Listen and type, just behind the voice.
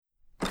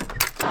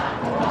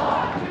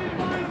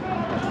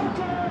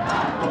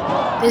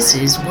This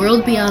is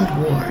World Beyond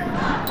War,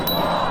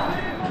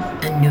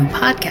 a new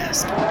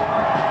podcast.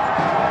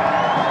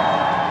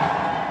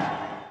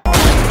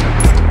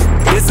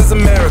 This is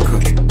America.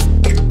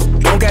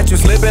 Don't catch you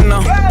slipping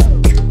now.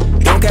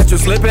 Don't catch you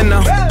slipping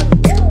now.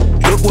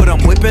 Look what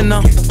I'm whipping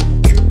now.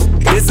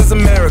 This is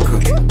America.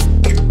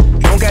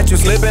 Don't catch you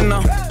slipping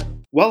now.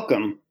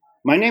 Welcome.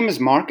 My name is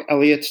Mark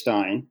Elliott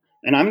Stein,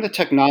 and I'm the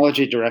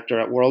Technology Director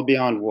at World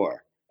Beyond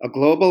War, a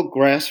global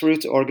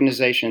grassroots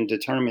organization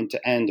determined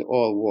to end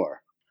all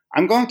war.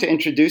 I'm going to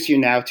introduce you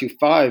now to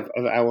 5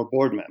 of our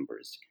board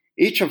members,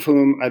 each of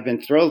whom I've been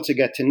thrilled to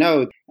get to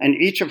know, and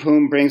each of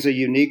whom brings a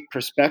unique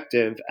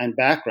perspective and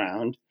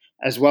background,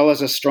 as well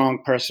as a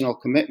strong personal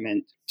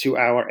commitment to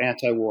our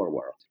anti-war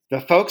world.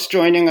 The folks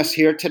joining us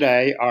here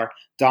today are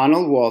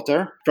Donald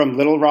Walter from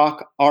Little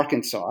Rock,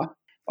 Arkansas,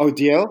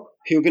 Odile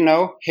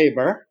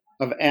Huguenot-Haber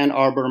of Ann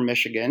Arbor,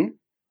 Michigan,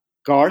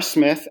 Gar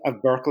Smith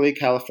of Berkeley,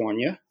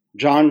 California,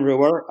 John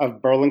Ruhr of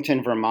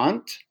Burlington,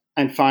 Vermont,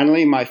 and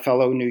finally, my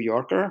fellow New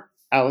Yorker,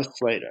 Alice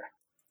Slater.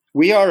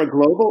 We are a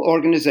global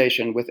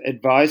organization with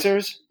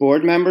advisors,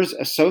 board members,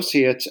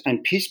 associates,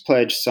 and peace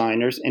pledge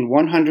signers in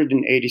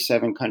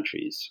 187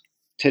 countries.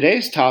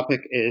 Today's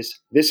topic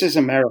is This is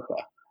America,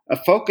 a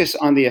focus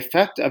on the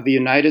effect of the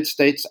United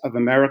States of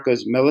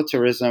America's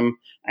militarism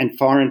and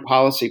foreign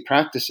policy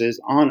practices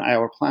on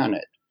our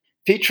planet,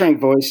 featuring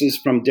voices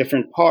from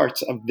different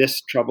parts of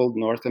this troubled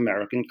North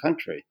American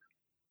country.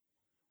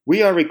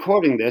 We are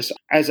recording this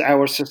as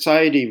our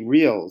society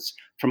reels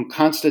from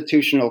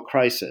constitutional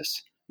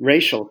crisis,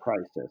 racial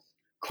crisis,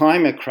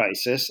 climate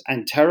crisis,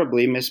 and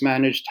terribly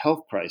mismanaged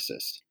health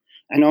crisis,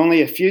 and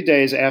only a few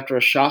days after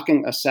a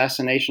shocking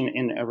assassination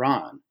in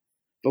Iran,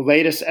 the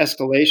latest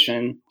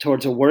escalation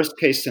towards a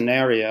worst-case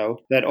scenario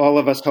that all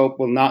of us hope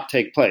will not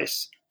take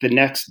place, the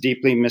next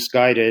deeply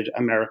misguided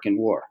American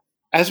war.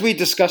 As we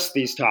discuss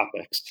these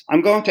topics,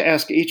 I'm going to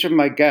ask each of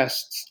my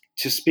guests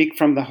to speak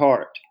from the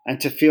heart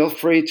and to feel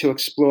free to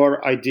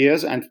explore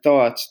ideas and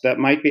thoughts that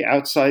might be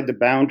outside the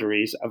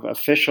boundaries of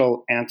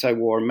official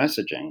anti-war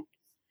messaging.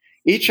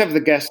 Each of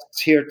the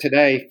guests here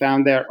today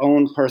found their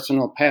own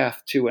personal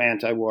path to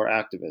anti-war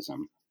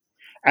activism.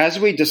 As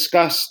we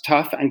discuss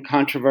tough and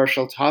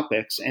controversial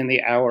topics in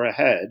the hour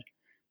ahead,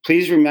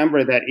 please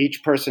remember that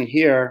each person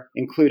here,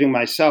 including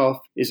myself,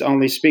 is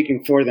only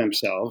speaking for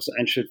themselves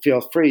and should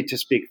feel free to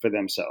speak for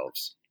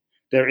themselves.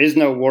 There is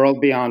no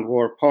World Beyond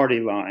War party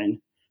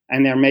line,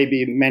 and there may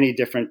be many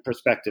different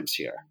perspectives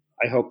here.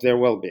 I hope there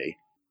will be.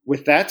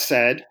 With that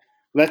said,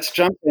 let's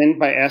jump in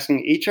by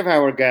asking each of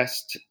our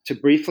guests to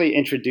briefly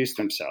introduce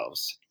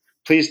themselves.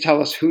 Please tell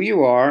us who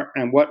you are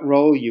and what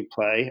role you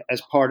play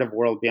as part of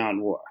World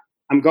Beyond War.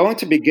 I'm going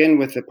to begin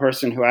with the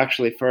person who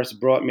actually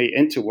first brought me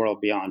into World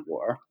Beyond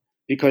War,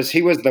 because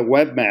he was the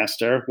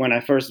webmaster when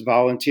I first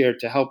volunteered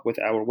to help with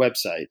our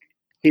website.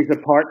 He's a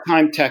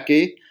part-time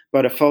techie,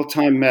 but a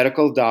full-time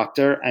medical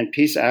doctor and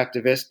peace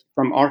activist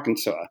from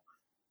Arkansas,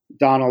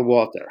 Donald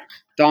Walter.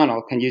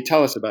 Donald, can you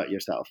tell us about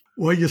yourself?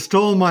 Well, you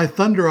stole my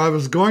thunder. I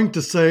was going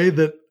to say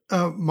that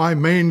my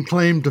main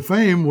claim to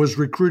fame was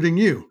recruiting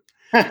you.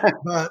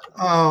 But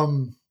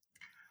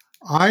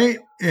I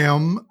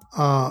am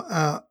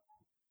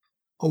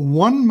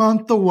 1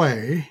 month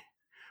away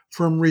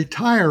from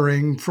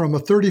retiring from a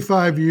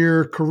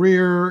 35-year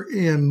career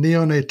in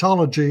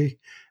neonatology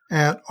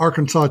at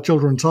Arkansas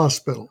Children's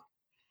Hospital.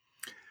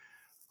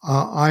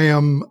 I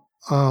am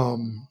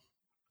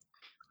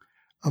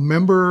a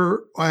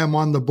member. I am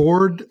on the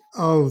board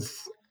of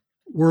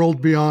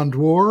World Beyond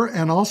War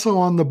and also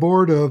on the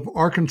board of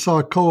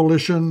Arkansas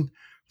Coalition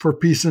for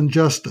Peace and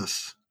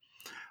Justice.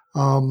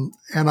 And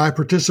I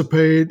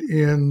participate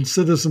in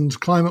Citizens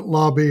Climate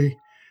Lobby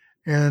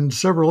and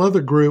several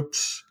other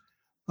groups,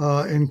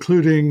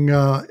 including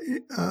an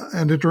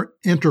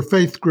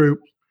interfaith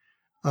group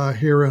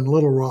here in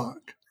Little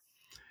Rock.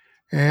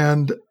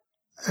 And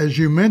as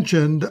you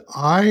mentioned,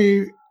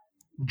 I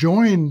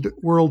joined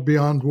World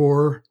Beyond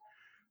War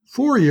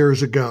 4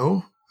 years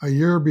ago, a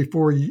year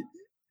before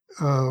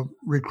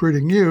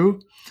recruiting you,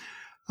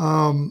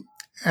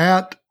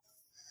 at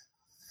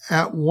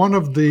one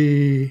of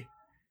the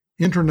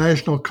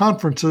international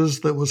conferences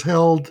that was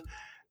held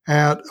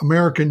at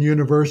American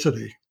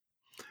University.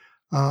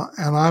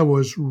 And I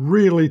was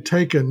really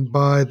taken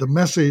by the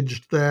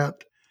message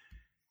that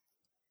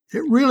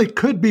it really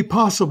could be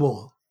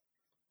possible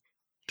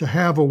to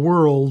have a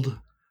world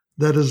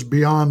that is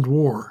beyond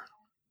war.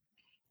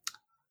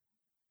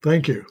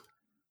 Thank you.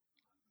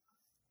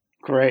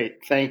 Great,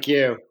 thank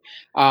you.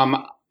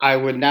 I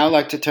would now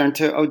like to turn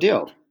to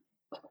Odile.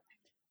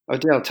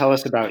 Odile, tell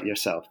us about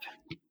yourself.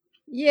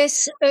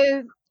 Yes,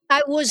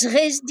 I was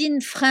raised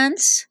in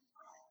France,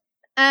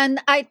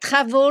 and I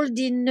traveled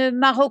in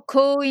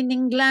Morocco, in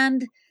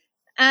England,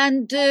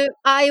 and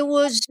I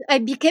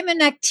became an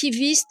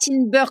activist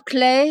in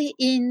Berkeley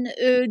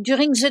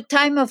during the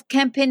time of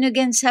campaign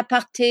against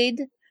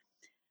apartheid.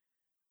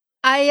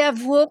 I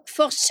have worked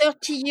for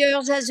 30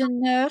 years as a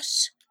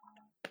nurse,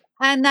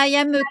 and I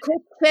am a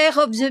co-chair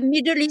of the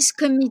Middle East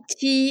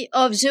Committee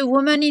of the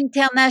Women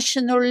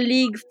International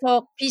League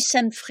for Peace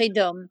and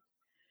Freedom.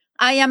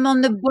 I am on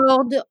the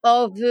board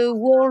of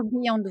World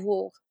Beyond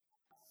War.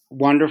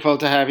 Wonderful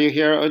to have you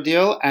here,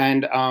 Odile.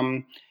 And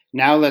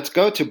now let's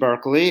go to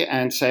Berkeley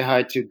and say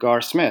hi to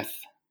Gar Smith.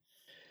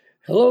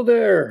 Hello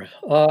there.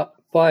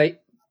 By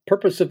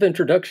purpose of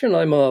introduction,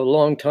 I'm a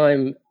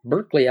longtime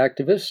Berkeley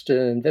activist,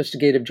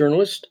 investigative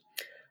journalist,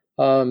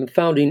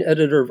 founding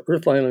editor of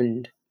Earth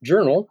Island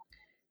Journal,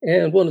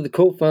 and one of the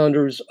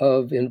co-founders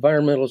of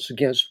Environmentalists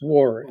Against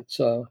War. It's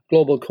a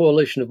global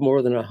coalition of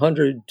more than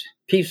 100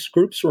 peace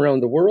groups around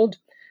the world.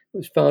 It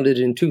was founded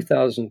in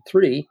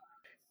 2003. In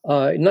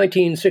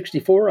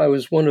 1964, I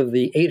was one of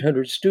the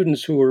 800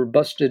 students who were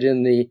busted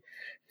in the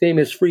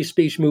famous free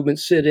speech movement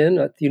sit-in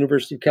at the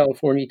University of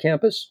California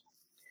campus.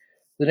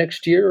 The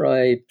next year,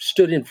 I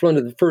stood in front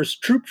of the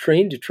first troop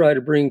train to try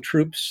to bring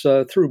troops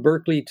through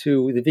Berkeley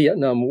to the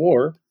Vietnam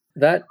War.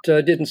 That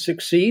didn't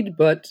succeed,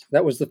 but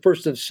that was the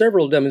first of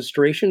several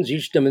demonstrations.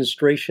 Each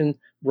demonstration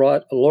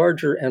brought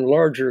larger and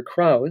larger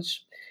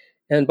crowds.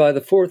 And by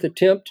the fourth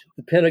attempt,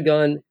 the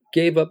Pentagon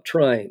gave up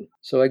trying.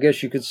 So I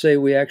guess you could say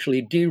we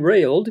actually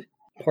derailed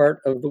part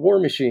of the war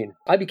machine.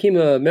 I became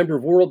a member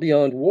of World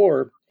Beyond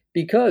War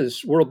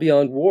because World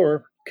Beyond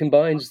War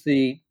combines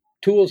the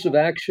tools of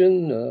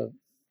action,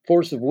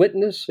 force of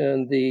witness,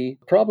 and the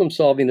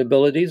problem-solving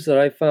abilities that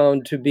I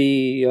found to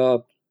be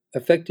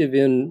effective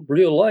in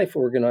real-life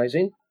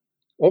organizing.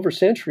 Over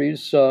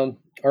centuries,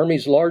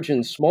 armies large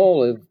and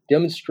small have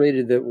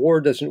demonstrated that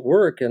war doesn't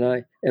work, and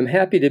I am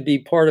happy to be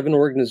part of an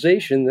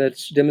organization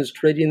that's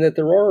demonstrating that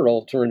there are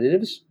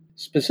alternatives,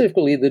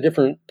 specifically the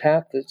different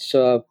path that's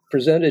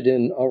presented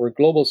in our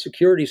global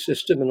security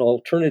system, an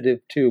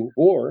alternative to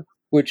war,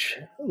 which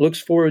looks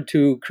forward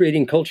to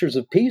creating cultures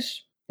of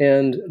peace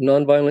and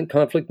nonviolent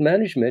conflict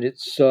management.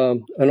 It's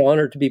an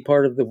honor to be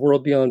part of the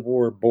World Beyond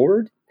War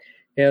board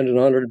and an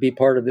honor to be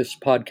part of this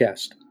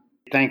podcast.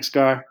 Thanks,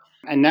 Gar.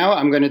 And now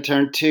I'm going to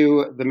turn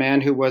to the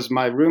man who was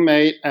my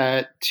roommate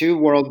at two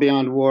World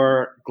Beyond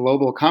War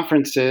global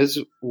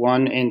conferences,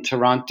 one in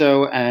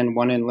Toronto and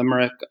one in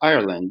Limerick,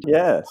 Ireland.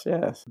 Yes.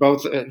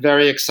 Both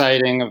very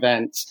exciting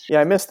events.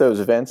 Yeah, I miss those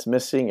events,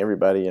 miss seeing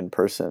everybody in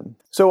person.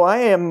 So I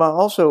am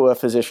also a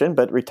physician,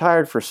 but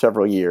retired for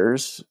several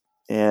years.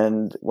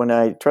 And when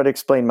I try to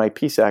explain my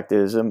peace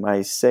activism,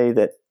 I say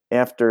that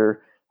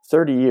after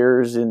 30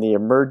 years in the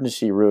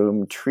emergency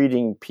room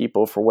treating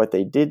people for what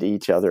they did to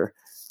each other,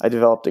 I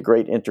developed a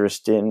great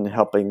interest in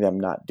helping them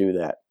not do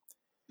that.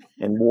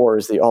 And war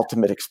is the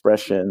ultimate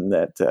expression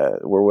that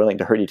we're willing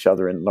to hurt each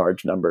other in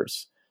large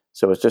numbers.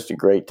 So it's just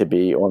great to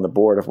be on the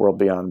board of World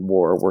Beyond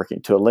War,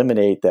 working to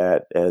eliminate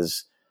that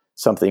as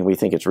something we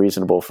think it's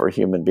reasonable for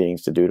human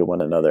beings to do to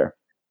one another.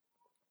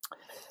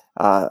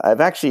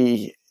 I've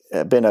actually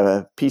been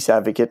a peace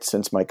advocate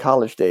since my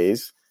college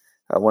days,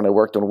 when I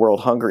worked on world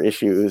hunger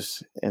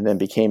issues and then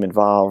became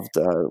involved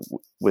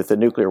with the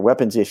nuclear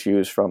weapons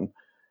issues from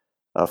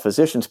a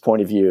physician's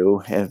point of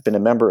view, and have been a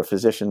member of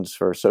Physicians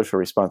for Social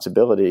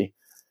Responsibility,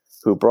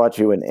 who brought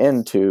you an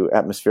end to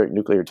atmospheric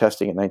nuclear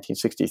testing in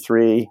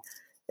 1963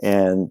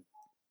 and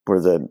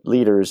were the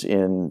leaders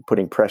in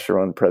putting pressure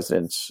on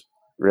Presidents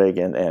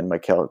Reagan and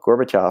Mikhail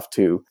Gorbachev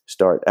to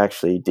start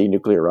actually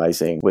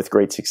denuclearizing with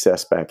great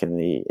success back in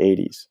the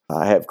 80s.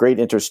 I have great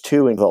interest,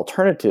 too, in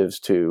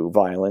alternatives to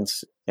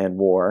violence and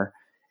war.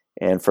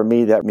 And for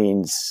me, that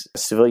means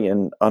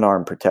civilian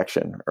unarmed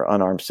protection or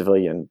unarmed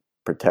civilian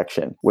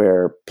protection,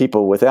 where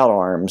people without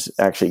arms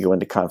actually go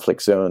into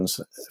conflict zones,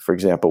 for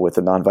example, with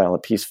the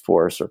Nonviolent Peace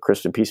Force or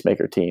Christian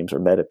Peacemaker teams or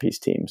Meta Peace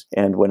teams.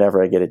 And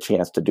whenever I get a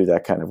chance to do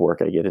that kind of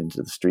work, I get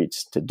into the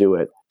streets to do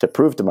it, to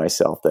prove to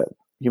myself that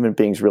human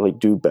beings really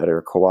do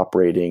better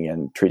cooperating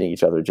and treating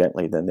each other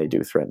gently than they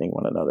do threatening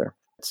one another.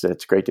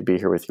 It's great to be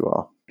here with you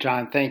all.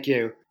 John, thank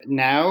you.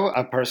 Now,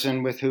 a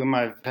person with whom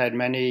I've had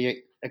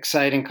many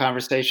exciting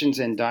conversations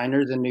in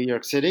diners in New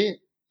York City,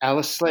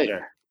 Alice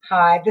Slater.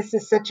 Hi, this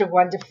is such a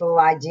wonderful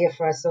idea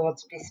for us all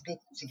to be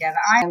speaking together.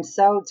 I am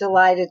so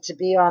delighted to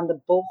be on the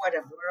board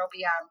of World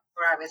Beyond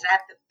War. I was at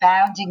the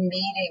founding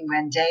meeting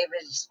when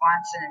David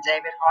Swanson and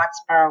David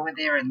Hartsborough were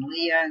there, and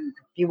Leah and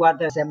a few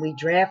others, and we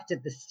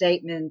drafted the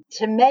statement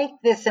to make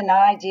this an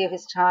idea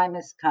whose time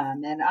has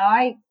come. And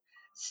I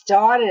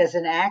started as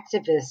an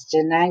activist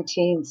in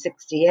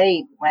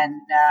 1968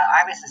 when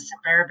I was a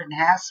suburban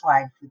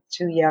housewife with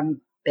two young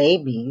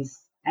babies,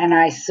 and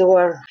I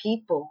saw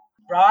people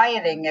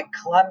rioting at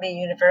Columbia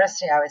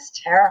University. I was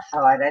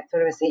terrified. I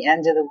thought it was the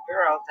end of the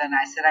world, and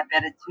I said I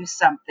better do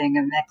something.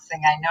 And the next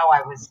thing I know,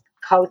 I was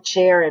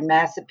co-chair in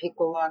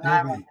Massapequa, Long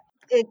Island.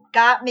 It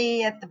got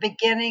me at the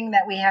beginning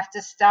that we have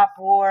to stop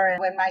war.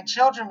 And when my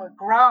children were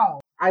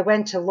grown, I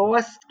went to law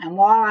school, and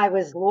while I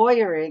was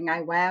lawyering,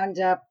 I wound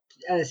up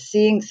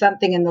seeing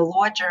something in the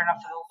Law Journal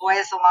for the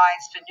Lawyers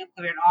Alliance for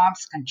Nuclear and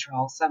Arms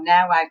Control. So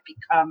now I've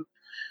become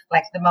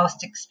like the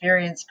most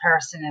experienced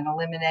person in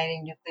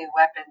eliminating nuclear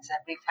weapons. And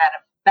we've had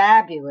a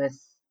fabulous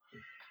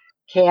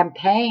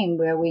campaign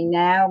where we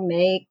now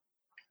make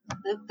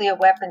nuclear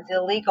weapons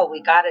illegal.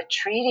 We got a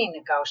treaty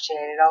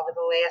negotiated over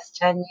the last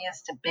 10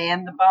 years to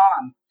ban the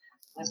bomb.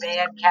 We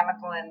banned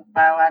chemical and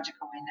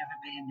biological. We never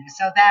banned it.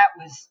 So that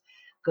was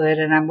good.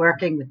 And I'm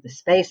working with the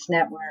Space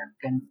Network,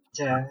 and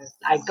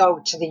I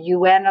go to the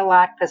UN a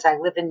lot because I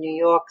live in New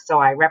York, so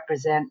I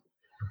represent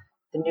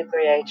the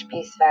Nuclear Age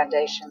Peace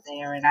Foundation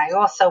there. And I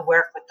also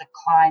work with the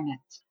climate.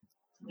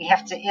 We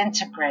have to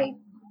integrate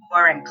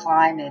war and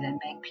climate and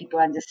make people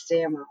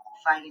understand we're all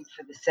fighting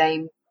for the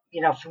same,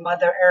 for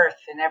Mother Earth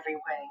in every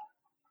way.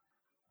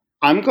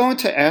 I'm going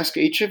to ask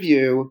each of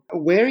you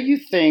where you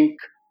think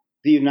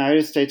the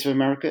United States of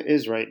America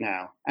is right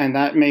now. And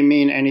that may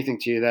mean anything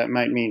to you. That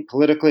might mean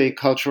politically,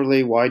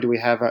 culturally. Why do we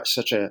have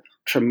such a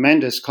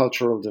tremendous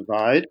cultural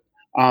divide?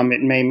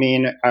 It may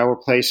mean our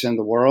place in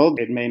the world.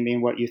 It may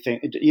mean what you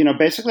think.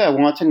 Basically, I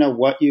want to know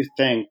what you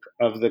think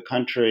of the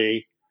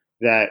country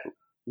that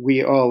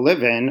we all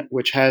live in,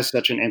 which has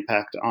such an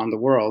impact on the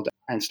world.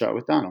 And start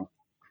with Donald.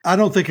 I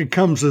don't think it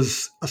comes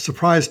as a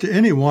surprise to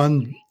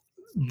anyone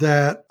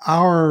that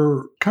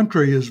our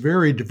country is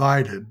very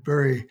divided,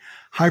 very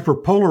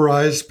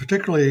hyperpolarized,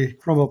 particularly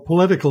from a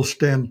political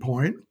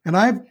standpoint. And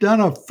I've done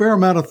a fair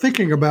amount of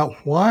thinking about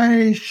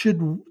why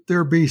should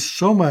there be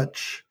so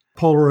much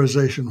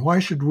polarization? Why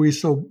should we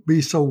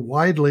be so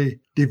widely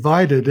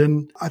divided?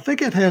 And I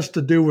think it has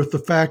to do with the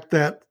fact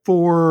that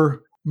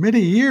for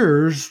many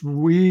years,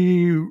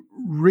 we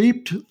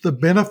reaped the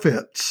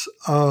benefits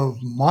of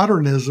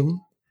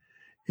modernism,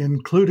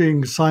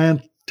 including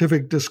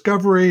scientific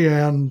discovery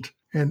and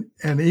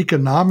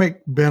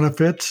economic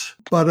benefits.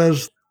 But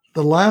as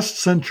the last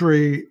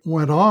century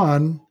went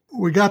on,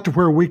 we got to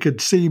where we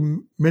could see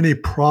many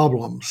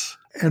problems.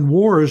 And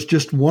war is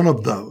just one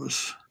of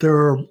those. There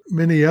are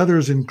many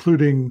others,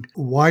 including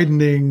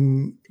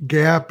widening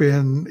gap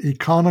in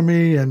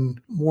economy and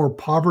more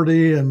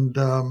poverty. And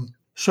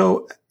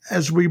so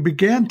as we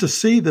began to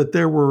see that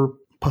there were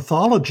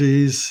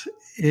pathologies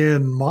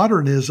in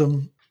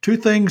modernism, two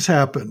things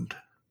happened.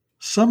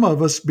 Some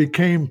of us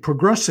became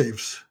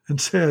progressives and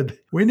said,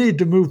 we need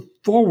to move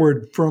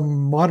forward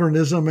from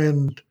modernism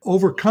and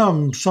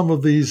overcome some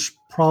of these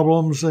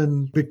problems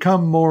and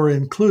become more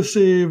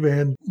inclusive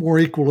and more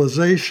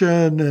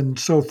equalization and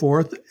so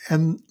forth.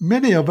 And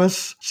many of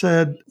us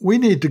said, we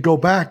need to go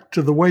back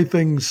to the way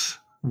things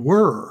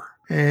were,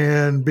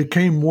 and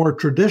became more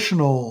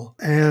traditional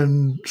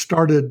and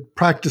started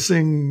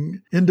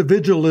practicing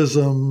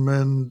individualism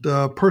and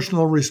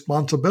personal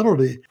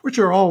responsibility, which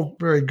are all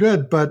very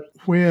good. But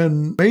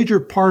when major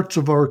parts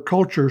of our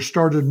culture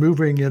started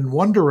moving in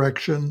one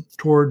direction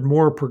toward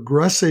more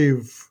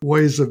progressive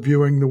ways of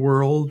viewing the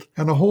world,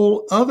 and a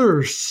whole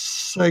other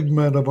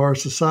segment of our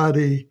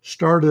society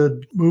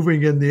started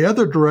moving in the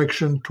other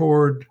direction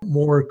toward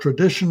more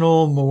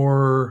traditional,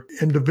 more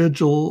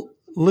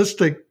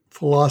individualistic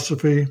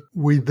philosophy,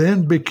 we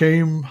then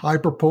became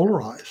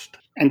hyperpolarized.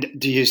 And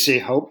do you see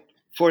hope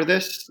for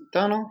this,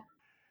 Donald?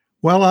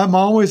 Well, I'm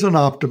always an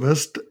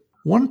optimist.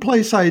 One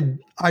place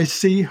I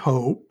see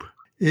hope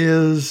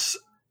is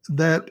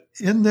that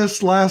in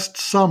this last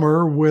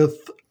summer,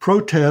 with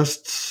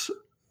protests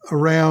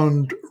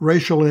around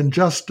racial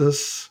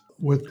injustice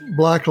with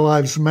Black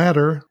Lives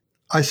Matter,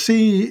 I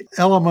see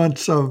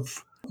elements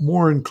of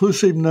more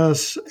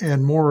inclusiveness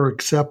and more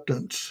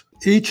acceptance.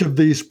 Each of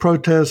these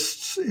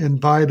protests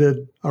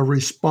invited a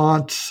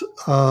response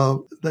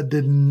that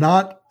did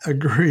not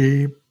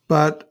agree.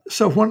 But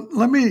so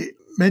let me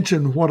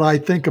mention what I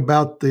think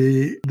about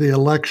the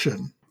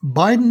election.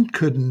 Biden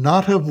could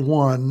not have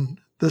won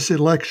this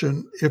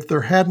election if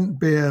there hadn't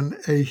been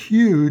a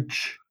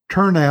huge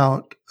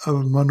turnout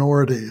of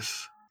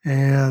minorities.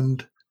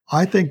 And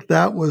I think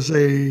that was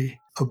a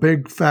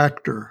big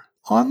factor.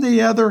 On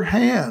the other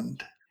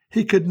hand,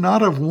 he could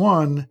not have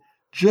won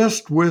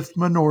just with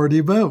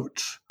minority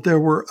votes. There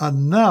were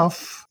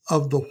enough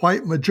of the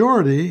white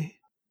majority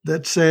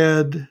that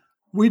said,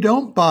 we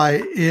don't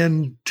buy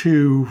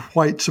into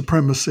white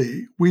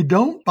supremacy. We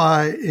don't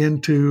buy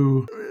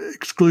into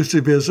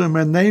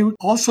exclusivism. And they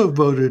also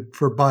voted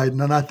for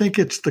Biden. And I think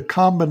it's the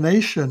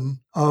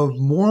combination of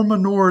more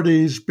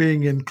minorities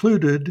being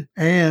included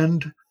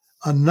and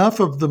enough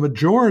of the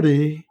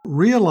majority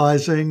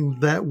realizing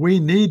that we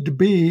need to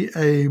be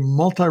a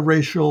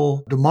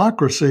multiracial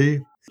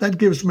democracy. That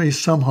gives me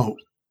some hope.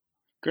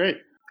 Great.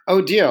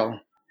 Odile,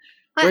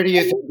 where do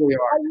you think we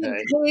are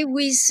today?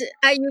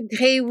 I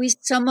agree with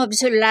some of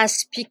the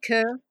last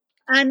speaker,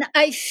 and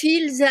I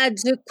feel that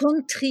the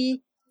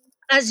country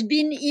has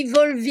been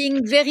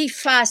evolving very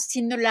fast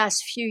in the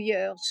last few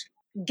years.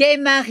 Gay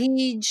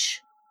marriage,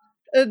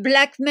 a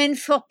black man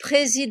for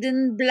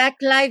president, Black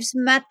Lives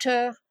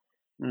Matter,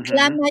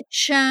 climate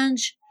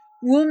change,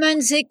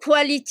 women's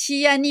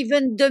equality, and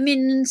even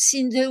dominance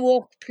in the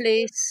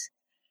workplace.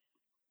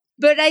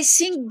 But I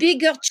think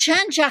bigger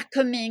change are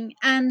coming,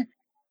 and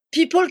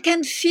people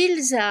can feel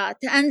that.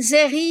 And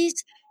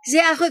they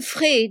are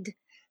afraid.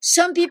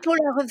 Some people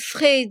are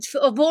afraid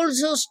of all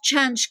those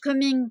change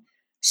coming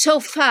so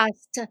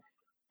fast.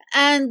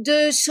 And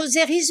so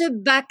there is a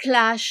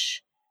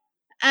backlash,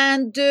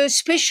 and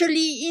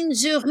especially in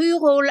the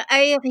rural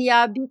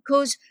area,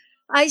 because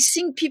I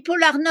think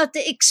people are not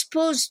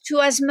exposed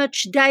to as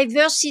much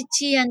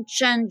diversity and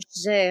change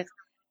there,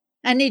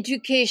 and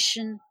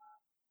education.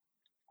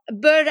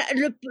 But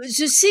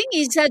the thing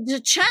is that the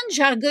change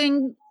are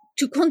going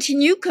to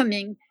continue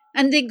coming,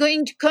 and they're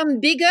going to come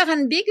bigger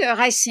and bigger,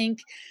 I think.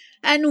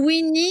 And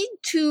we need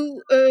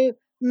to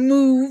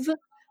move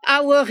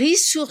our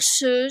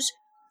resources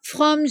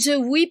from the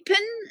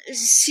weapon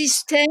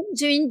system,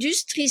 the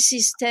industry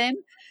system,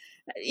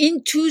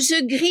 into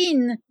the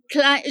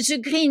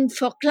green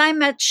for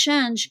climate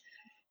change,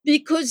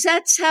 because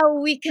that's how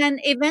we can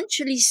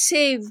eventually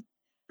save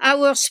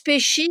our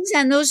species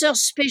and other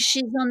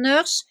species on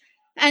Earth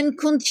and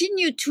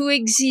continue to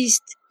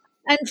exist.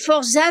 And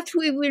for that,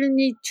 we will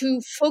need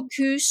to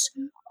focus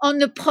on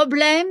the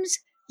problems,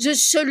 the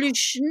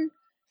solution,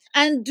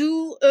 and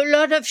do a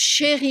lot of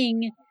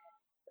sharing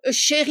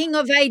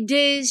of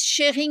ideas,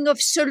 sharing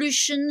of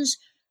solutions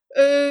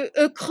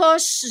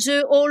across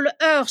the whole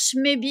Earth,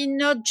 maybe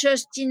not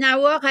just in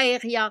our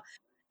area,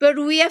 but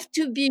we have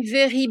to be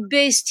very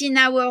based in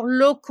our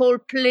local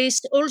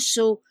place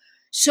also.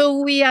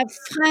 So we have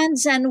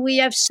friends and we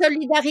have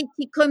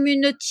solidarity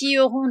community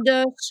around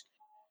us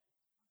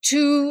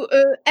to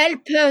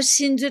help us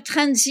in the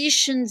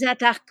transitions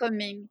that are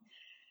coming.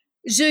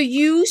 The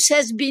youth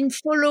has been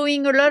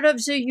following a lot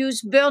of the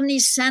youth, Bernie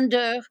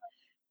Sanders,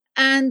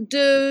 and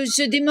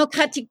the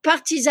Democratic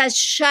Party has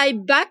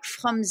shied back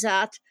from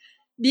that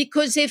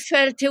because they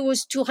felt it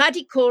was too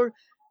radical.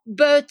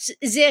 But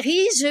there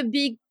is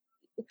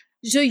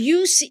the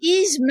youth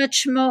is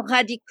much more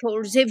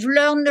radical. They've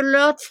learned a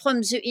lot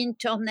from the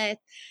internet.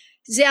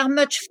 They are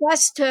much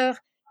faster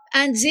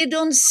and they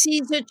don't see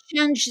the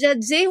change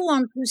that they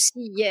want to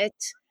see yet.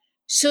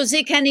 So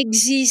they can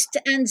exist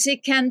and they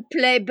can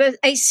play. But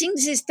I think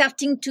they're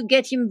starting to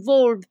get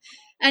involved.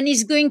 And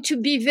it's going to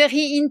be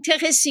very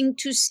interesting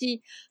to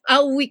see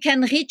how we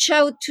can reach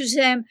out to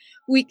them.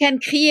 We can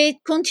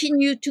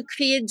continue to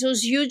create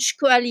those huge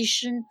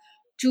coalitions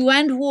to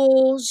end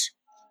wars,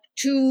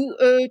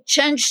 to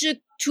change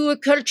to a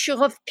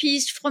culture of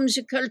peace from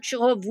the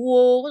culture of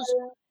wars,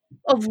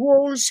 of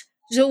wars,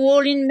 the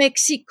war in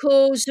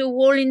Mexico, the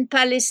war in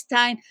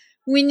Palestine.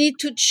 We need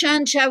to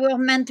change our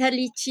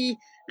mentality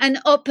and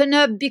open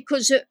up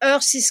because the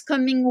earth is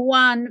coming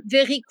one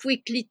very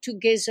quickly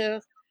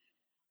together.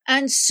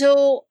 And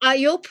so I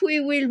hope we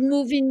will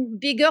move in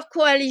bigger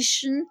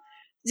coalition.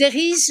 There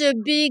is a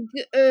big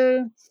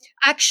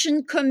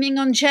action coming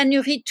on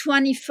January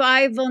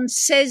 25 on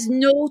says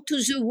no to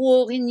the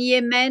war in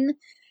Yemen.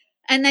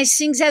 And I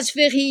think that's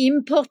very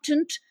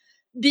important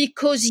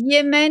because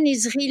Yemen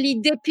is really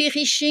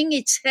deperishing.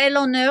 It's hell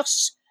on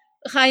earth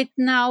right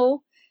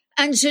now.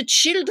 And the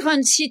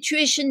children's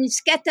situation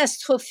is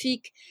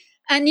catastrophic.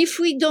 And if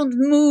we don't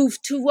move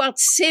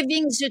towards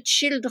saving the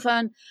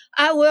children,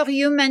 our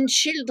human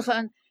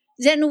children,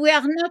 then we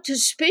are not a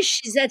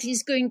species that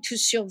is going to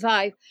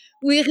survive.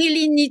 We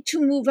really need to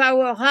move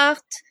our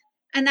heart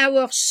and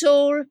our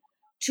soul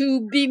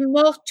to be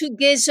more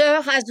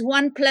together as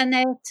one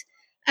planet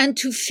and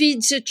to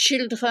feed the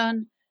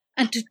children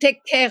and to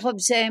take care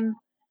of them,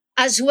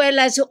 as well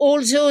as all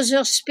the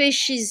other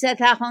species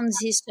that are on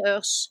this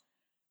earth,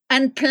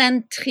 and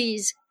plant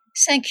trees.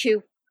 Thank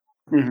you.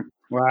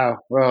 Wow.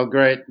 Well,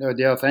 great,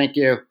 Odile. Thank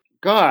you.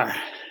 Gar.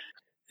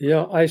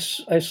 Yeah, I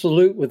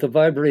salute with the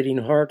vibrating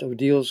heart of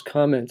Odile's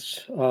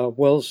comments.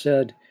 Well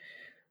said.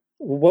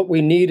 What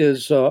we need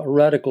is a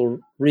radical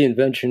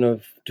reinvention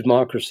of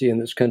democracy in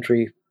this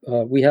country.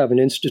 We have an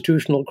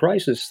institutional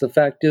crisis. The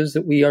fact is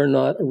that we are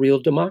not a real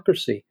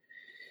democracy.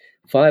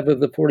 5 of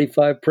the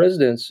 45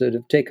 presidents that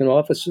have taken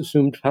office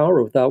assumed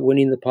power without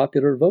winning the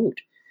popular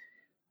vote.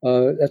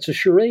 That's a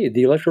charade.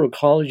 The Electoral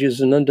College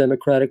is an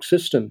undemocratic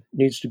system. It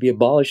needs to be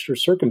abolished or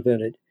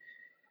circumvented.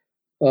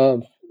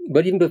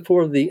 But even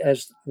before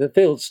as the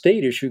failed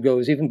state issue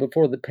goes, even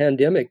before the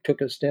pandemic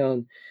took us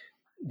down,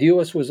 the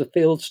U.S. was a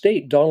failed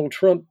state. Donald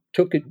Trump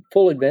took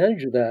full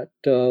advantage of that,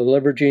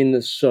 leveraging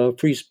this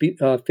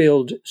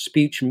failed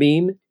speech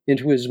meme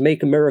into his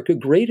Make America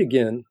Great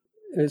Again.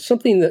 It's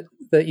something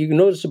that you can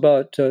notice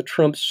about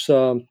Trump's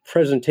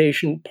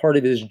presentation, part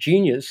of his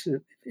genius,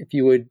 if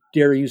you would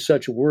dare use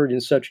such a word in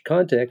such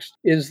context,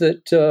 is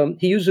that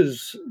he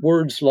uses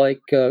words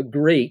like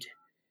great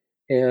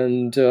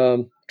and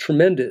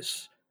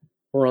tremendous,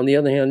 or on the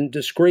other hand,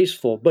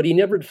 disgraceful, but he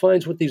never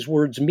defines what these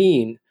words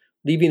mean,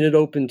 leaving it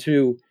open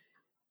to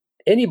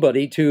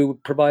anybody to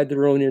provide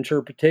their own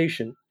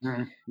interpretation.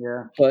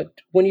 Yeah. But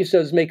when he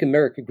says make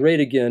America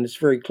great again, it's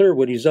very clear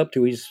what he's up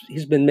to.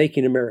 He's been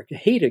making America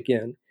hate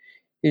again.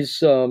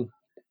 He's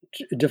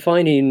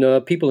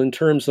defining people in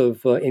terms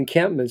of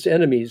encampments,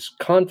 enemies,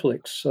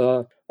 conflicts,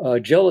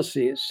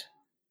 jealousies.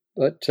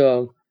 But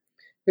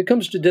it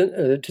comes to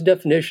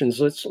definitions.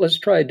 Let's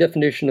try a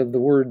definition of the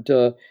word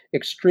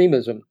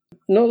extremism.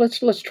 No, let's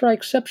try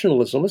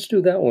exceptionalism. Let's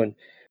do that one.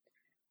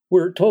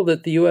 We're told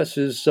that the U.S.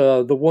 is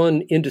the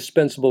one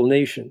indispensable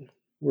nation.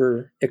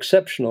 We're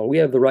exceptional. We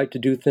have the right to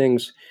do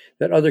things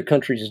that other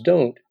countries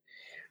don't.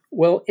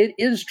 Well, it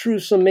is true.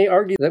 Some may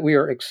argue that we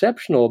are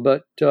exceptional,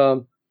 but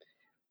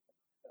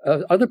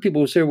other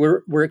people will say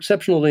we're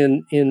exceptional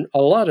in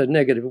a lot of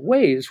negative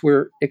ways.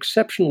 We're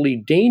exceptionally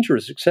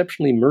dangerous,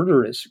 exceptionally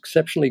murderous,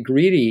 exceptionally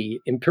greedy,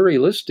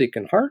 imperialistic,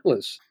 and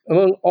heartless.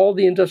 Among all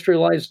the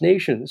industrialized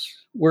nations,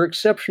 we're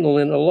exceptional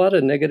in a lot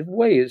of negative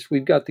ways.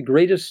 We've got the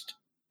greatest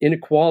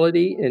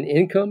inequality in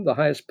income, the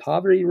highest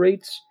poverty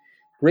rates,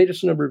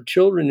 greatest number of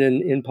children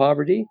in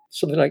poverty,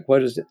 something like,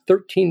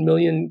 13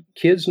 million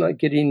kids not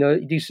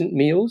getting decent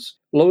meals,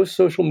 lowest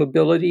social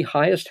mobility,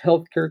 highest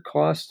healthcare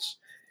costs,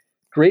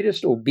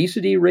 greatest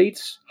obesity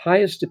rates,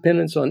 highest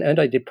dependence on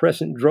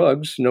antidepressant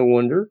drugs, no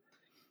wonder,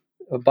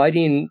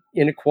 abiding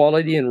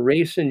inequality in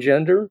race and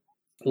gender,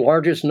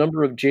 largest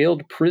number of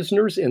jailed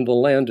prisoners in the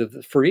land of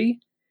the free,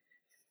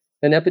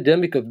 an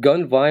epidemic of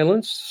gun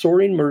violence,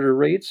 soaring murder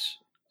rates,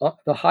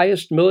 the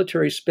highest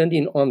military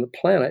spending on the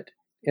planet.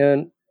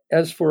 And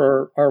as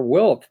for our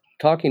wealth,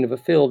 talking of a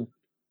failed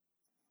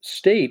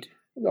state,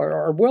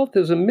 our wealth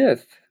is a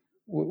myth.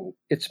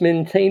 It's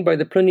maintained by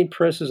the printing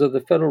presses of the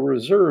Federal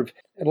Reserve.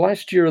 And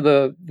last year,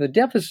 the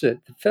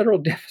federal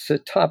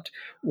deficit topped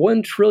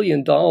 $1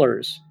 trillion,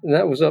 and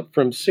that was up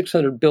from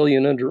 $600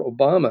 billion under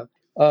Obama.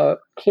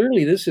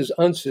 Clearly, this is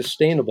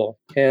unsustainable,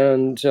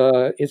 and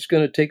it's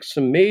going to take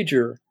some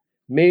major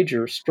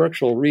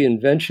structural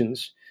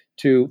reinventions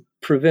to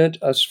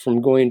prevent us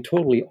from going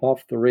totally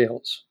off the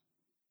rails.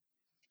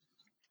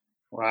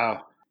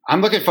 Wow.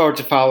 I'm looking forward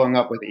to following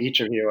up with each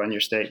of you on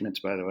your statements,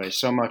 by the way.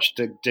 So much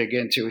to dig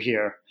into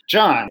here.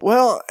 John.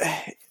 Well,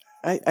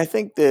 I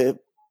think the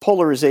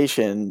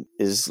polarization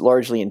is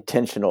largely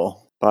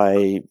intentional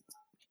by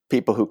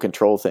people who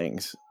control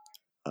things.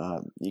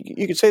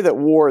 You could say that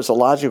war is a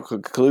logical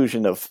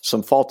conclusion of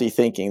some faulty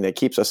thinking that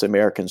keeps us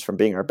Americans from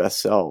being our best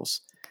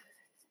selves.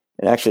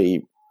 It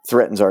actually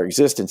threatens our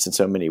existence in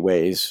so many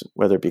ways,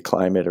 whether it be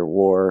climate or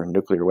war,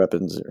 nuclear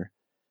weapons or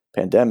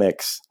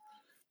pandemics.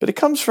 But it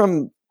comes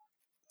from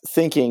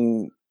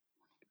thinking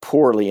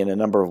poorly in a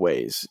number of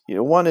ways.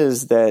 One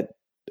is that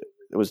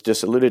it was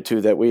just alluded to,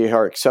 that we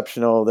are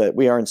exceptional, that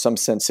we are in some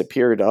sense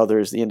superior to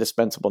others, the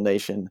indispensable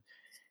nation,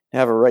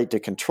 have a right to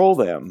control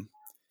them.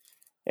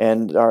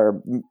 And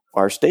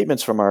our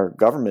statements from our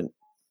government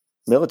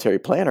military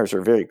planners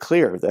are very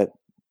clear that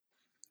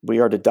we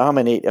are to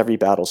dominate every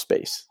battle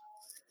space.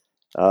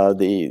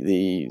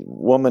 The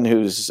woman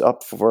who's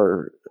up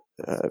for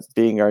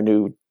being our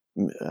new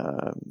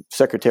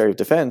Secretary of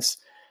Defense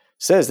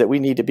says that we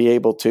need to be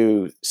able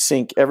to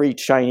sink every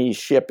Chinese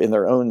ship in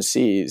their own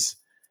seas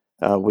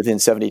within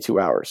 72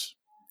 hours.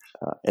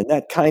 And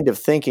that kind of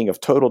thinking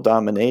of total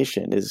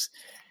domination is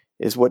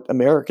what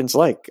Americans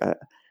like.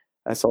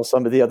 I saw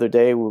somebody the other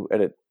day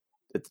at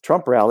the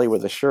Trump rally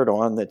with a shirt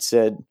on that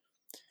said,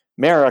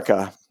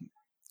 "America,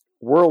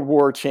 World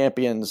War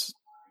champions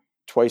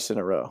twice in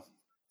a row."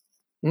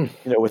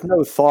 With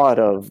no thought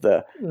of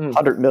the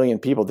 100 million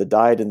people that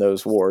died in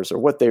those wars, or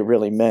what they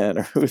really meant,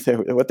 or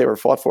what they were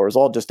fought for. It was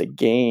all just a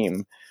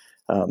game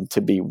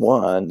to be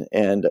won.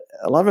 And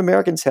a lot of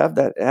Americans have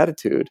that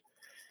attitude.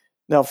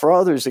 Now, for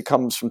others, it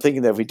comes from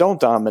thinking that if we don't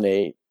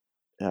dominate,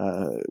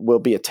 we'll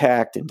be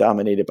attacked and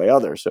dominated by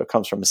others. So it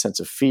comes from a sense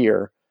of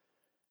fear,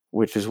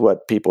 which is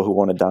what people who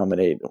want to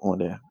dominate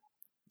want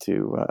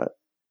to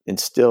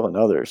instill in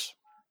others.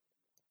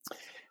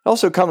 It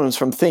also comes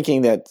from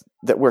thinking that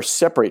we're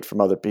separate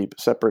from other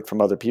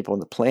people on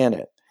the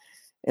planet,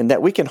 and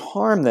that we can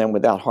harm them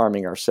without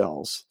harming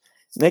ourselves.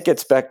 And that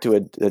gets back to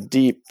a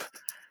deep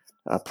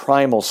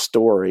primal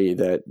story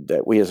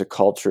that we as a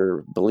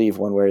culture believe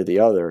one way or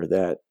the other,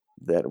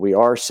 that we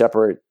are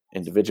separate,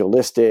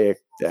 individualistic,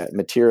 that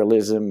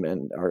materialism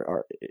and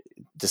our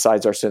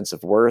decides our sense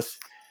of worth,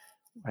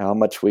 how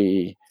much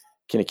we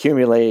can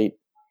accumulate,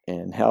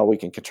 and how we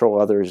can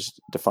control others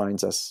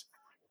defines us.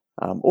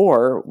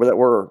 Or that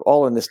we're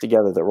all in this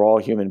together, that we're all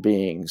human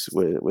beings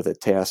with a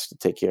task to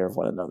take care of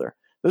one another.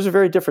 Those are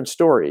very different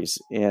stories.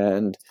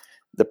 And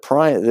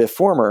the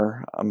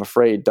former, I'm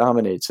afraid,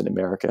 dominates in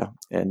America.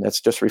 And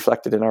that's just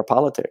reflected in our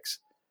politics.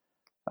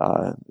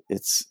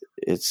 It's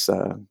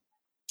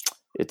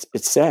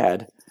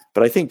sad.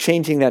 But I think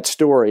changing that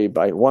story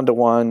by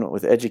one-to-one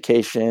with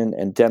education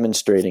and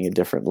demonstrating a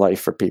different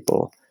life for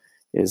people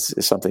is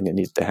something that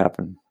needs to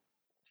happen.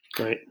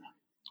 Great.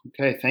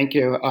 Okay, thank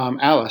you.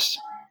 Alice.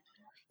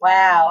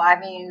 Wow.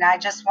 I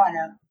just want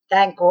to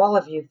thank all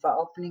of you for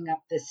opening up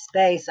this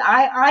space.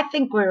 I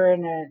think we're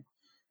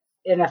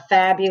in a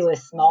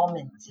fabulous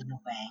moment in a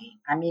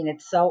way.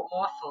 It's so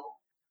awful.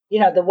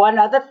 The one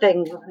other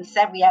thing, we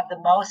said we have the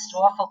most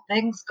awful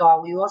things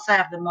going. We also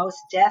have the most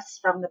deaths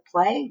from the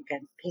plague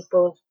and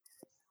people,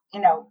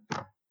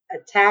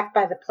 attacked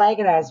by the plague.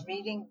 And I was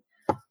reading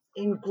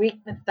in Greek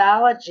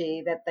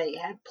mythology that they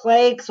had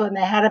plagues when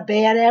they had a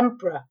bad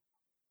emperor.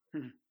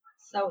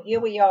 So here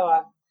we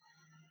are.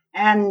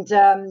 And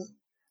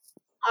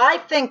I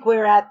think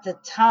we're at a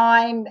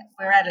time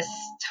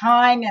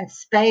and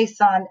space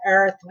on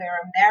earth where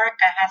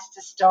America has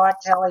to start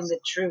telling the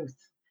truth.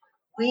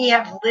 We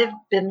have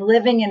been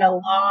living in a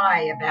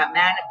lie about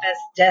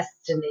manifest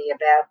destiny,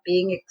 about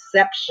being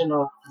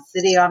exceptional, the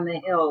city on the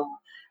hill,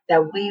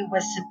 that we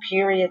were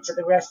superior to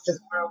the rest of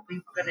the world. We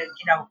were going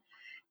to,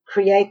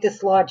 create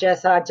this law,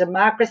 Jess. Our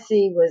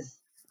democracy was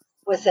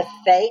a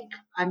fake.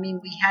 I mean,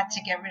 we had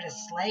to get rid of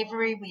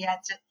slavery. We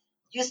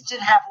used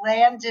to have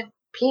landed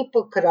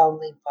people could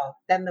only vote.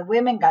 Then the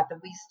women got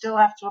them. We still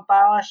have to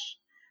abolish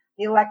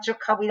the electoral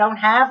college. We don't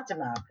have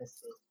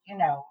democracy,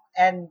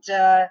 and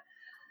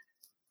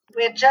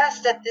we're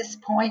just at this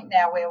point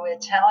now where we're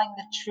telling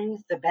the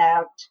truth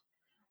about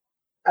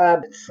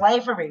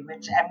slavery,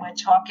 and we're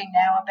talking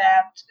now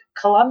about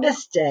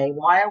Columbus Day.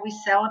 Why are we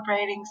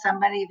celebrating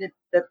somebody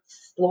that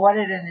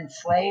slaughtered and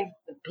enslaved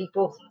the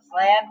people whose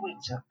land we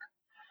took?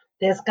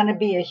 There's going to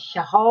be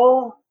a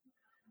whole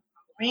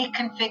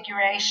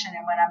reconfiguration.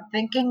 And when I'm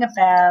thinking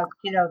about,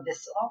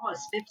 this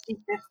almost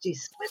 50-50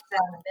 split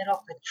down the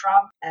middle for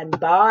Trump and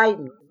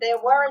Biden, there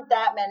weren't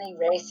that many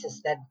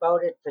racists that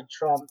voted for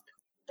Trump.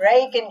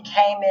 Reagan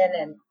came in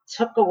and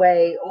took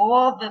away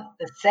all the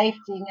safety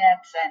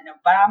nets, and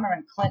Obama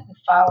and Clinton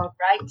followed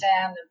right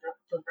down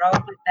the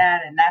road with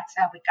that, and that's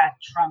how we got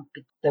Trump.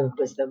 There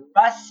was the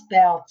Rust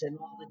Belt, and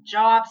all the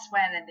jobs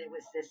went, and there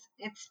was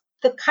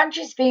the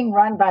country's being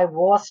run by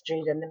Wall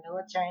Street and the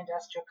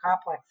military-industrial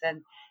complex,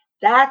 and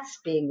that's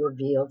being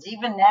revealed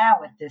even now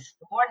with this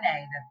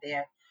Fournay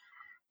that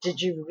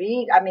did you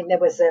read? I mean, there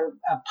was a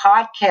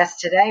podcast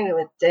today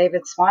with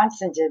David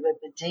Swanson did with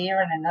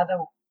Nadir and another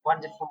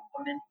wonderful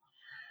woman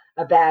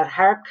about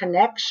her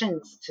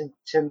connections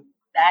to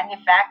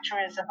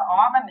manufacturers of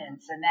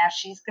armaments, and now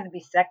she's going to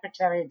be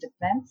Secretary of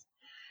Defense.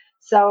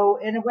 So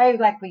in a way,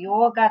 like, we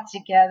all got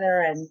together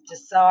and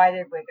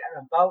decided we're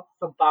going to vote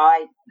for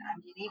Biden. I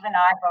mean, even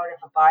I voted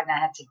for Biden. I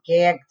had to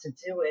gag to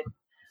do it.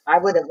 I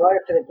would have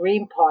voted for the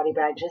Green Party,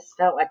 but I just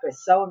felt like it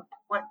was so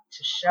important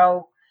to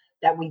show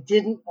that we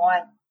didn't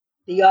want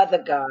the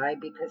other guy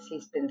because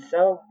he's been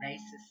so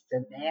racist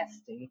and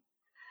nasty.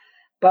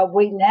 But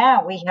we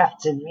have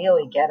to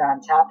really get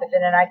on top of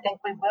it, and I think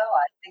we will.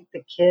 I think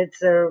the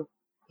kids are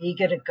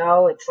eager to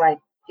go. It's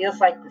feels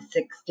like the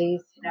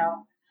 60s,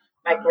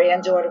 My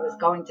granddaughter was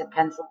going to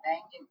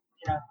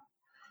Pennsylvania,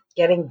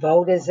 getting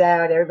voters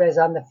out. Everybody's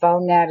on the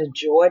phone now to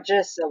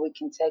Georgia so we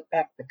can take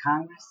back the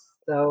Congress.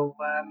 So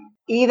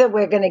either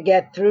we're going to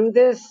get through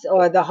this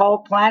or the whole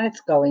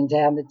planet's going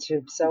down the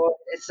tube. So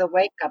it's a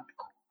wake-up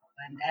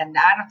call, and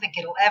I don't think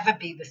it'll ever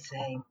be the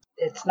same.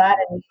 It's not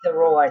an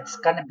either or. It's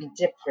going to be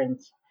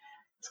different.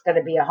 It's going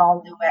to be a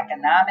whole new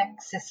economic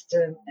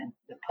system, and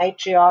the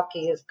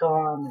patriarchy is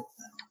gone,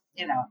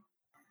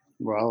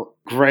 Well,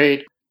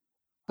 great.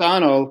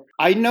 Donald,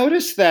 I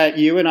noticed that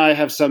you and I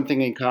have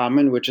something in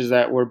common, which is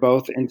that we're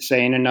both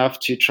insane enough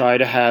to try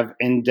to have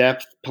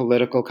in-depth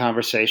political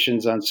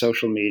conversations on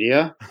social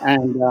media.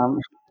 And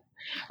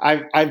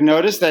I've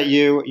noticed that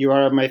you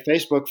are my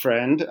Facebook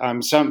friend.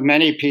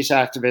 Many peace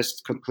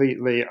activists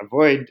completely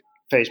avoid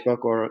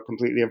Facebook or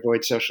completely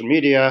avoid social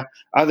media.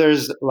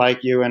 Others,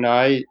 like you and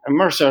I,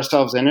 immerse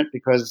ourselves in it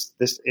because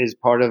this is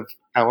part of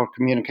our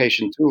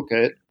communication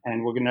toolkit,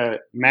 and we're going to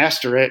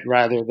master it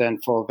rather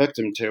than fall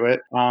victim to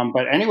it.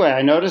 But anyway,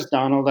 I noticed,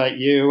 Donald, that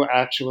you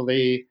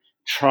actually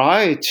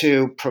try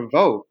to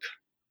provoke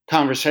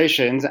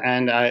conversations,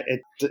 and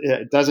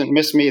it doesn't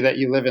miss me that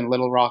you live in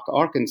Little Rock,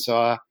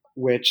 Arkansas,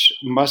 which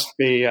must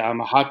be a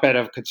hotbed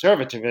of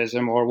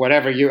conservatism or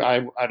whatever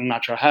I'm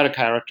not sure how to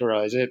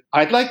characterize it.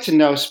 I'd like to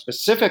know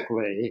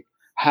specifically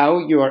how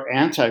your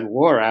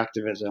anti-war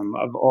activism,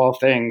 of all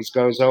things,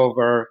 goes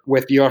over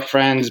with your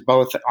friends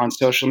both on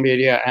social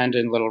media and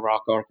in Little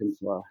Rock,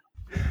 Arkansas.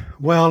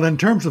 Well, in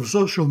terms of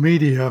social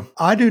media,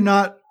 I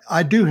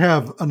do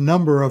have a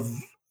number of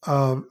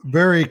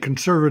very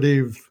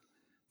conservative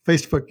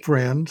Facebook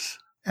friends,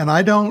 and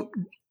I don't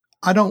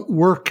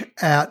work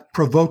at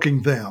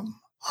provoking them.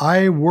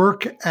 I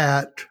work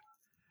at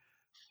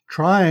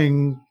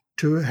trying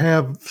to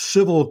have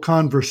civil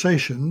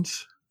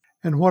conversations,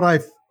 and I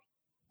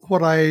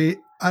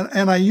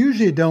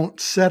usually don't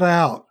set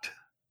out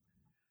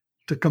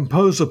to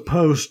compose a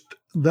post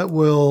that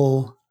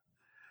will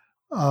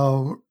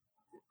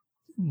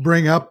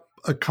bring up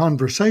a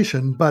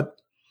conversation, but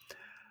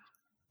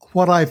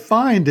what I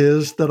find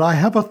is that I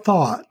have a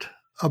thought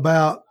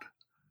about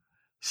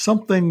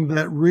something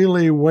that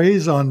really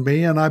weighs on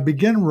me, and I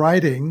begin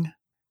writing,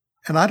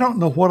 and I don't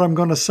know what I'm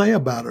going to say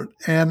about it.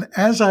 And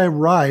as I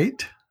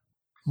write,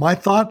 my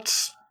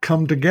thoughts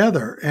come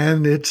together,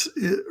 and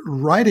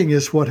writing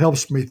is what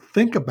helps me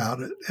think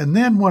about it. And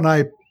then when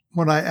I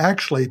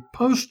actually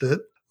post it,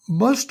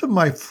 most of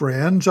my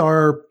friends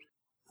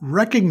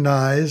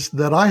recognize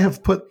that I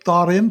have put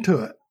thought into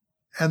it,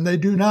 and they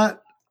do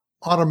not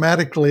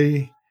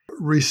automatically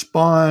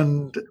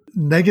respond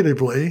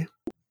negatively.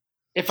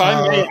 If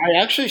I may,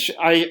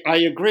 I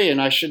agree,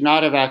 and I should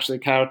not have actually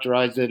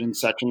characterized it in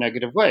such a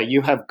negative way.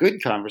 You have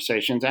good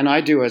conversations, and I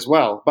do as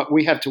well, but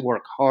we have to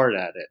work hard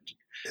at it.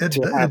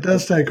 It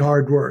does take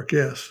hard work,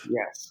 yes.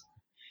 Yes.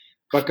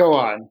 But go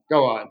on.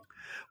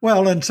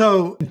 Well, and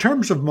so in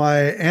terms of my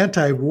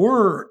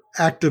anti-war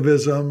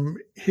activism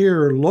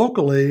here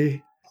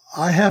locally,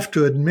 I have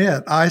to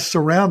admit, I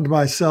surround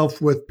myself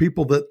with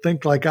people that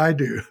think like I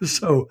do.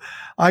 So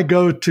I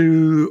go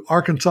to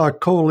Arkansas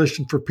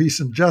Coalition for Peace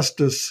and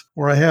Justice,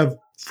 where I have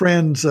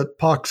friends at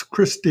Pax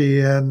Christi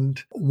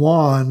and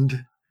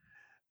WAND.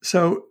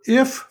 So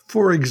if,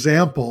 for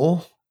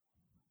example,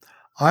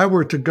 I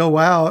were to go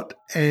out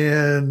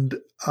and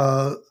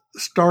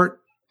start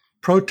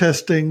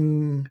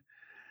protesting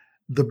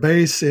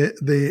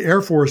the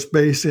Air Force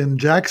base in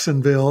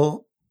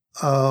Jacksonville,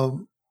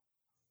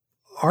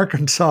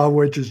 Arkansas,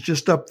 which is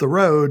just up the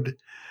road,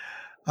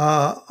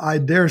 I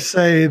dare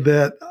say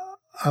that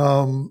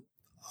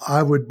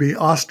I would be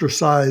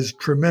ostracized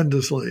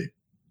tremendously.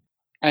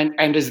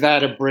 And is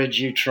that a bridge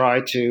you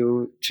try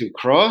to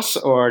cross,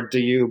 or do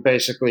you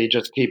basically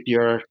just keep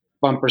your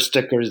bumper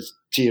stickers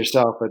to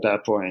yourself at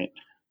that point?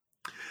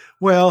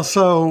 Well,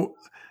 so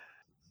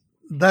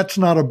that's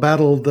not a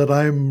battle that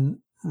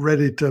I'm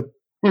ready to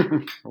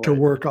to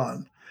work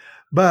on.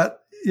 But,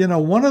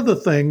 one of the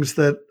things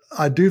that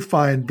I do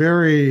find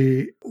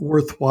very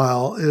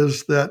worthwhile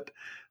is that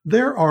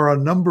there are a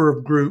number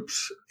of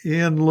groups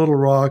in Little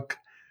Rock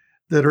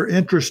that are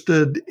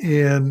interested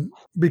in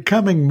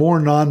becoming more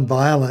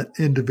nonviolent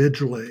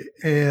individually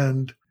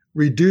and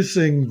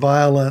reducing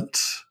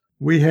violence.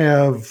 We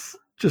have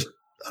just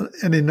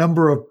any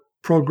number of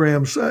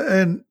programs,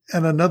 and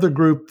another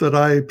group that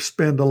I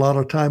spend a lot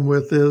of time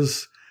with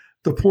is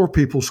the Poor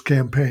People's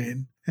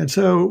Campaign. And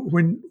so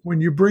when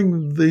you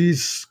bring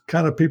these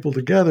kind of people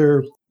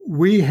together,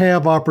 we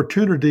have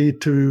opportunity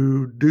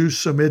to do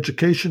some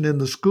education in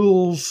the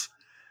schools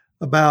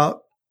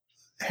about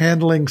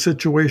handling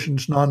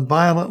situations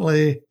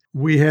nonviolently.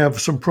 We have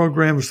some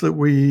programs that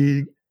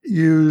we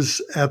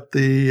use at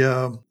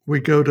we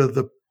go to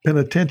the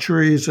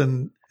penitentiaries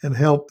and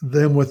help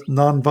them with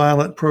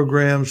nonviolent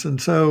programs.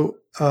 And so,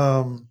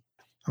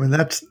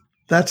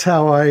 that's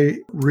how I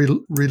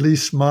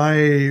release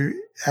my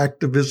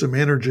activism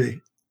energy.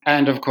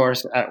 And of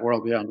course, at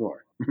World Beyond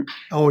War.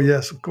 Oh,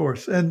 yes, of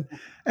course.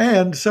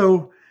 And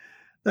so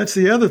that's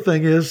the other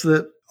thing is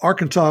that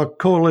Arkansas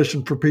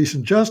Coalition for Peace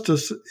and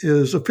Justice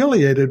is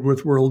affiliated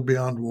with World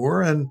Beyond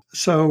War. And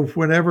so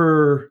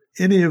whenever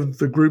any of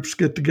the groups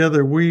get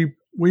together, we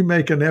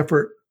make an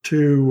effort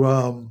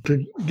to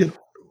get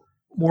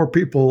more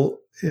people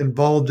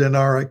involved in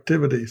our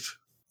activities.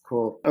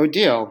 Cool.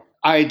 Odile,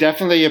 I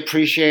definitely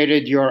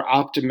appreciated your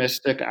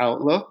optimistic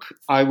outlook.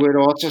 I would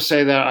also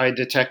say that I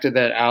detected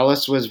that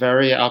Alice was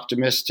very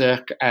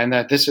optimistic and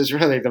that this is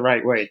really the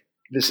right way.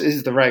 This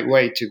is the right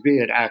way to be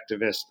an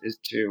activist, is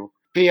to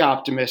be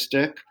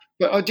optimistic.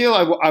 But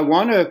Odile, I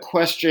want to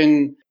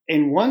question,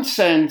 in one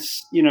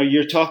sense,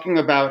 you're talking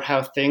about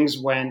how things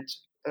went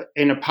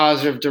in a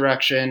positive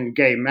direction,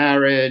 gay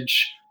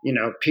marriage,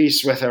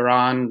 peace with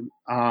Iran,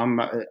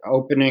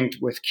 opening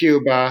with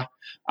Cuba,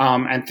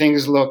 and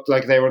things looked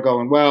like they were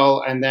going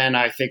well. And then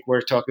I think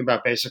we're talking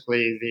about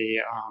basically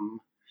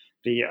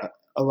the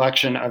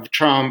election of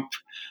Trump.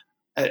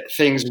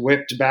 Things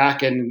whipped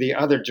back in the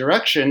other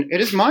direction.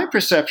 It is my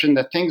perception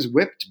that things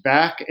whipped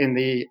back in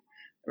the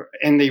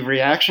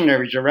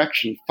reactionary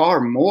direction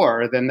far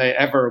more than they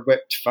ever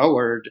whipped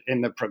forward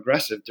in the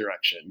progressive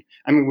direction.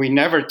 I mean, we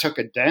never took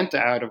a dent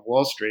out of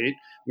Wall Street.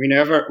 We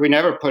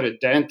never put a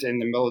dent in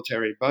the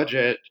military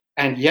budget.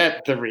 And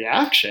yet the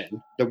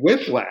reaction, the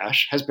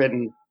whiplash, has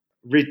been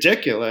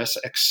ridiculous,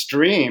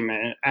 extreme,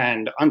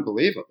 and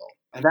unbelievable.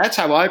 And that's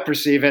how I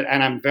perceive it.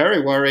 And I'm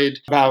very worried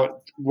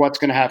about what's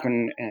going to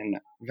happen in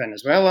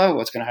Venezuela,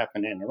 what's going to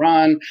happen in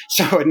Iran.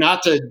 So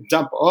not to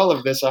dump all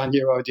of this on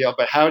you, Odile,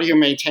 but how do you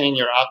maintain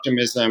your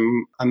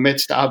optimism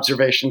amidst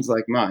observations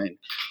like mine?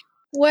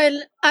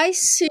 Well, I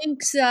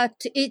think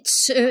that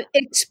it's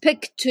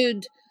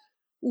expected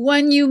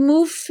when you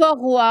move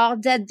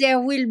forward that there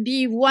will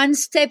be one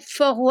step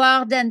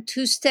forward and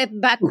two steps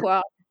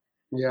backward.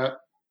 Yeah.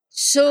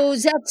 So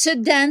that's a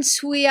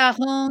dance we are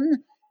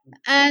on.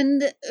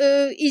 And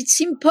it's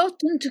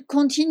important to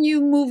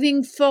continue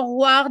moving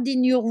forward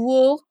in your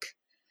work.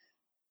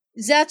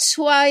 That's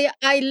why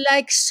I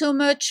like so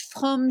much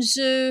from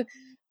the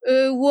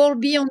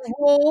World Beyond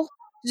War,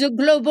 the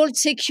global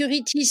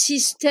security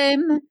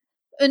system,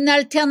 an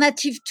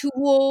alternative to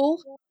war.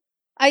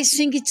 I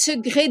think it's a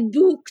great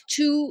book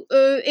to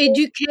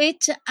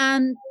educate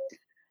and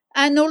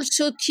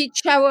also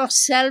teach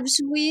ourselves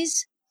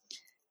with.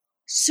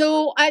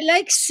 So I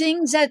like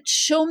things that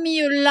show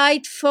me a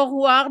light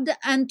forward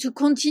and to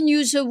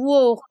continue the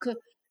work.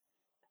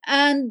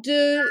 And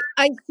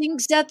I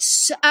think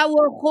that's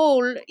our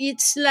role.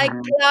 It's like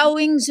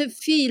plowing the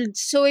field.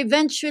 So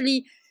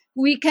eventually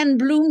we can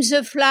bloom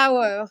the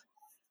flower.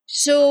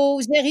 So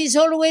there is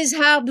always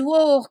hard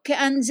work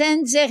and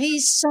then there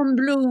is some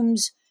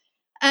blooms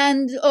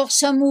or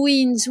some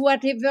winds,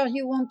 whatever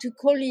you want to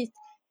call it.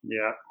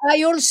 Yeah.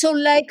 I also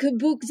like a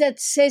book that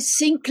says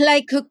Think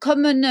Like a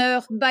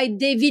Commoner by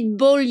David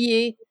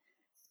Bollier,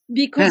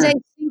 because I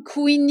think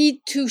we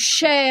need to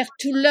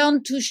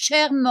learn to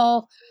share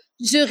more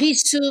the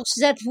resource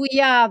that we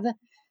have,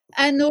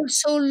 and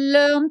also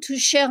learn to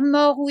share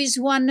more with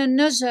one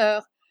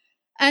another.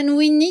 And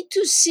we need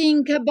to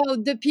think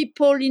about the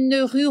people in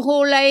the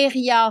rural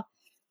area.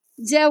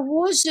 There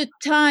was a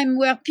time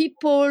where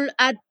people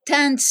had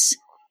tents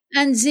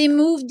and they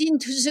moved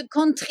into the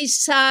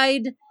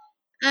countryside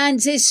and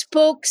they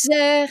spoke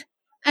there.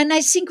 And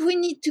I think we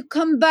need to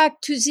come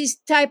back to this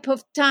type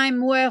of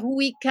time where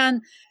we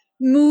can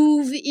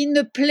move in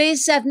a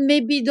place that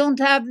maybe don't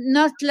have,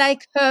 not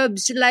like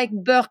hubs like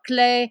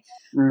Berkeley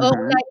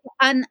or like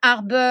Ann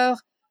Arbor.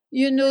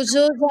 Those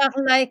are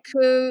like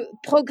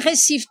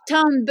progressive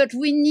town, but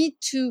we need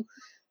to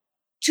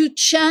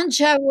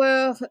change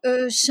our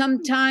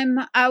sometime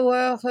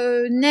our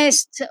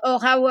nest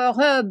or our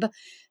hub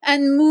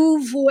and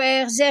move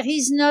where there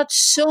is not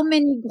so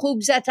many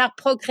groups that are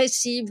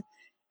progressive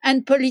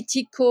and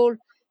political,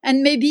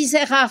 and maybe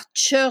there are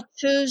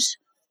churches,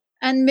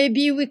 and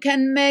maybe we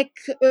can make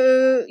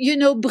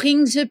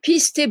bring the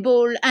peace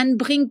table and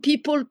bring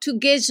people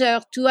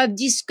together to have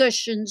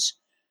discussions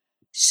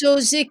so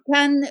they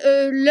can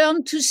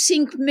learn to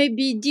think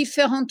maybe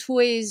different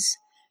ways.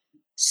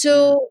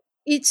 So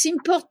it's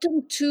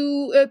important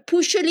to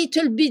push a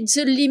little bit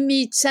the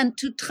limits and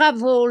to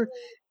travel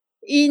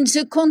in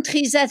the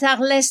countries that are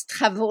less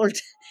traveled.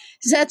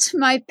 That's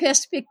my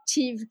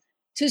perspective,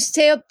 to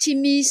stay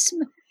optimism.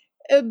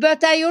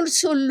 But I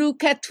also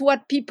look at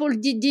what people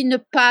did in the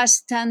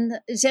past, and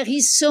there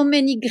is so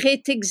many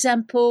great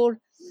examples.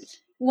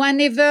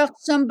 Whenever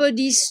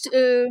somebody's,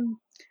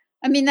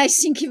 I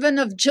think even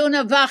of Joan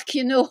of Arc,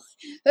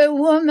 a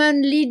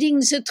woman leading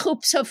the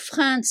troops of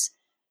France.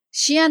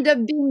 She ended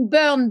up being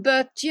burned,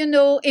 but,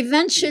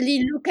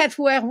 eventually look at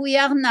where we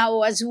are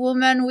now. As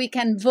women, we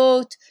can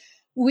vote,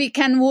 we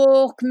can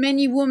work,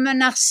 many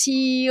women are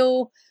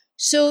CEO.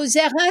 So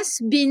there has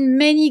been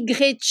many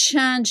great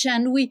change,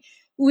 and we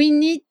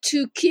need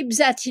to keep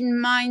that in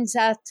mind,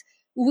 that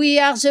we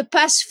are the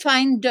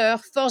pathfinder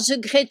for the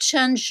great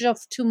change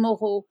of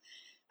tomorrow,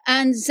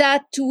 and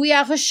that we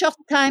are a short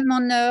time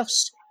on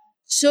earth.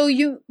 So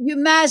you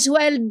may as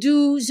well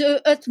do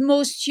the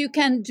utmost you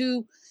can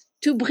do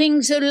to bring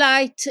the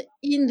light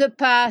in the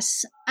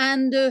past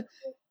and,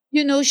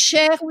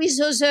 share with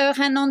others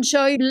and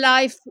enjoy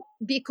life,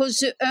 because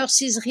the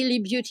earth is really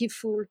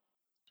beautiful.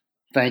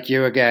 Thank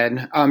you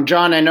again.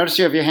 John, I noticed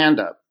you have your hand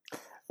up.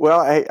 Well,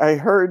 I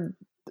heard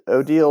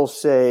Odile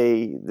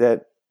say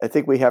that I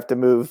think we have to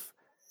move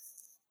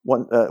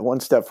one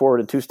step forward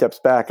and 2 steps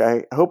back.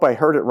 I hope I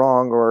heard it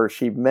wrong, or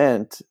she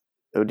meant,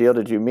 Odile,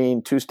 did you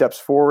mean 2 steps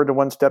forward and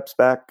 1 step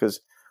back? Because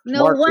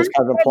no, Mark 1 was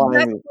kind of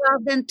implying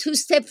backward and 2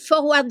 steps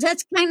forward.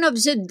 That's kind of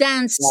the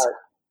dance.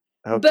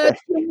 Right. Okay. But,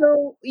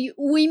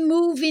 we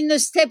move in a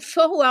step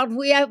forward.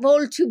 We have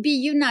all to be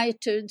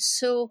united.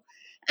 So,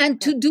 and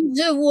to do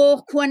the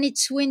work when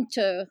it's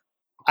winter.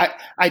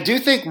 I do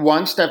think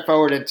 1 step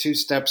forward and 2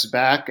 steps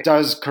back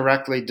does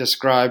correctly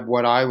describe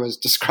what I was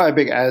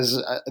describing as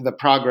the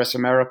progress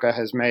America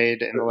has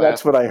made in the last.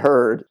 That's what I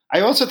heard.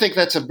 I also think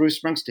that's a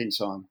Bruce Springsteen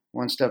song,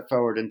 1 step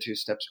forward and 2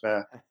 steps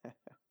back.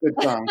 Good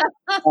song.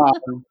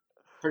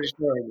 Pretty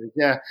sure it is.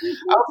 Yeah.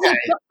 Okay.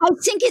 I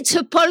think it's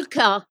a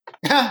polka.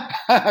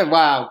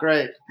 Wow,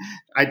 great.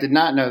 I did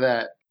not know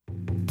that.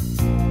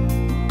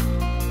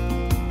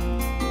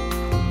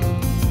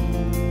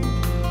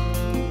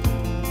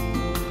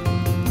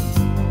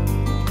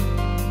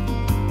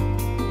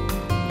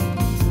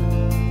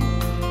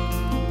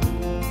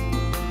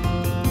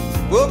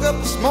 Woke up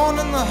this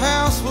morning, the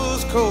house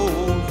was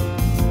cold.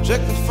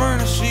 Checked the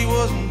furnace, she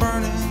wasn't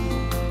burning.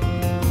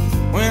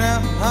 Went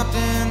out and hopped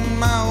in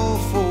my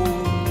old Ford.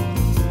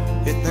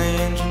 Hit the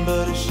engine,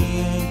 but she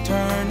ain't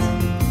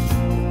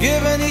turning.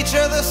 Giving each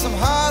other some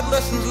hard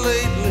lessons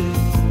lately.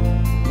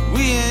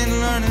 We ain't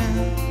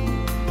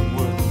learning.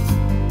 We're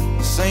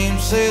the same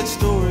sad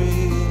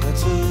story,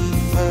 that's a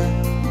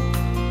fact.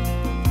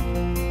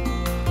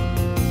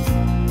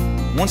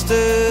 1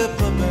 step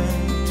up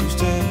and 2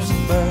 steps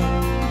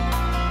back.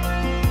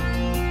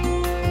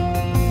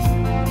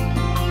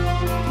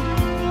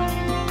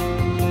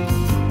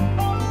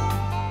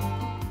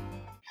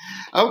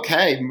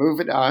 Okay,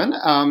 moving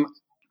on.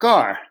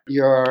 Gar,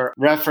 your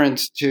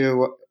reference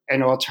to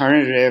an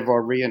alternative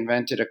or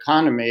reinvented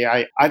economy,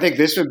 I think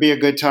this would be a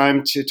good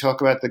time to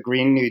talk about the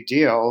Green New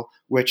Deal,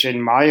 which in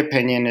my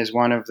opinion is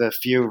one of the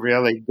few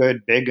really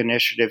good big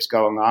initiatives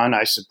going on.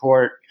 I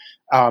support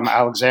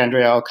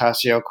Alexandria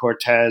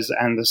Ocasio-Cortez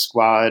and the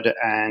Squad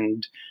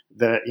and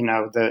the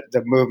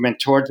movement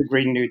towards the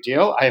Green New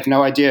Deal. I have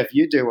no idea if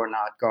you do or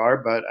not, Gar,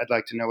 but I'd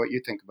like to know what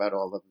you think about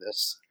all of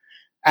this.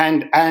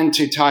 And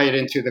to tie it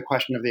into the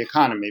question of the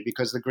economy,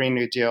 because the Green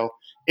New Deal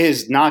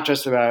is not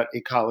just about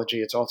ecology,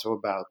 it's also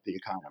about the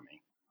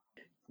economy.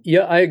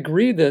 Yeah, I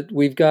agree that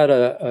we've got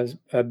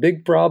a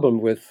big problem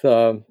with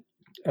the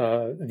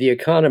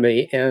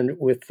economy and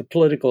with the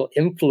political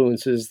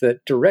influences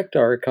that direct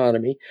our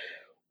economy.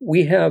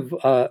 We have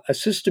a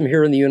system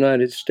here in the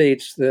United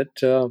States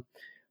that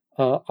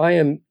I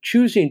am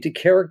choosing to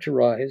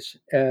characterize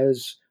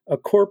as a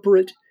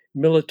corporate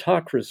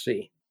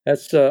militocracy.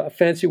 That's a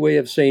fancy way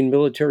of saying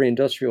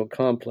military-industrial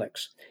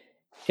complex.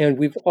 And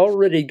we've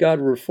already got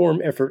a reform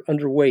effort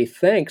underway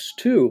thanks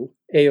to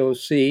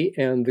AOC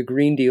and the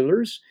Green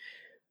Dealers,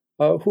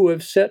 who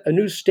have set a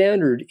new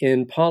standard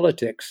in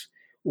politics.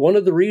 One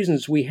of the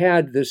reasons we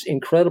had this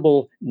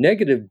incredible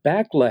negative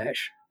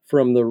backlash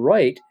from the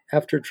right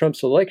after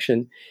Trump's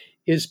election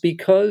is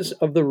because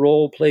of the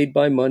role played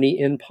by money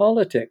in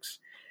politics.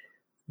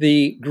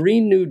 The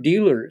Green New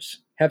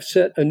Dealers have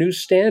set a new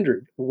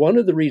standard. One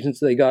of the reasons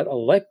they got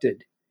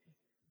elected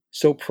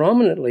so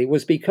prominently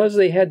was because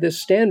they had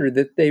this standard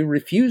that they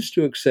refused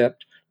to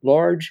accept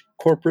large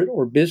corporate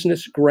or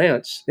business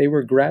grants. They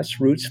were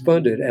grassroots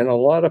funded, and a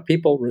lot of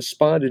people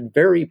responded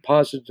very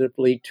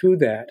positively to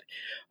that.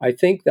 I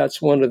think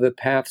that's one of the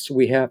paths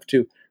we have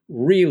to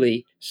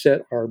really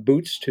set our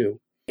boots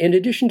to. In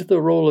addition to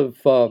the role of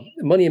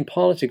money in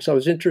politics, I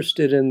was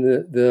interested in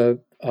the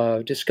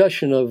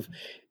discussion of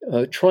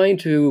trying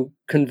to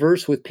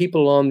converse with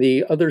people on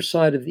the other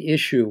side of the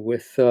issue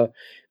with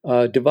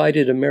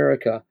divided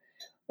America.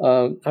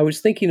 I was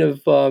thinking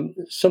of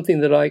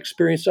something that I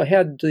experienced. I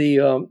had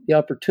the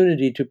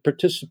opportunity to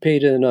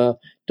participate in a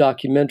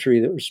documentary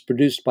that was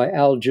produced by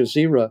Al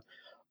Jazeera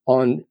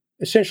on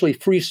essentially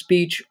free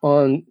speech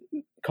on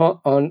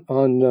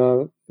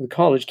the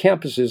college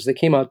campuses that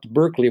came out to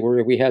Berkeley,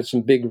 where we had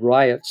some big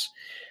riots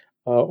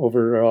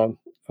over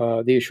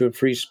the issue of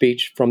free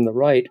speech from the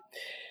right.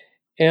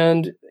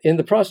 And in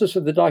the process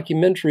of the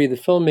documentary, the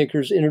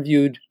filmmakers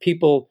interviewed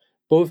people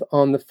both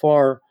on the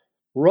far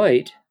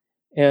right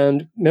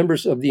and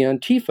members of the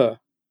Antifa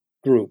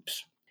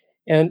groups.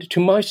 And to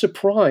my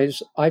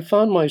surprise, I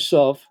found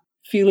myself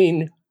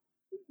feeling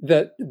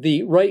that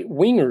the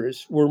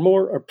right-wingers were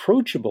more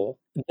approachable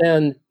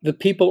than the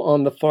people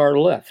on the far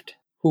left,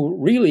 who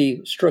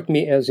really struck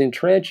me as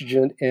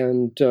intransigent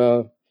and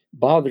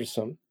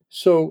bothersome.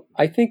 So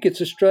I think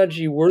it's a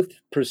strategy worth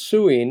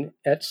pursuing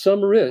at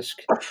some risk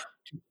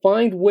to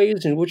find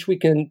ways in which we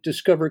can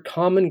discover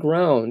common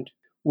ground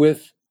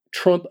with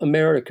Trump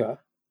America.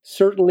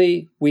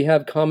 Certainly, we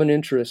have common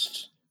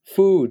interests: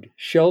 food,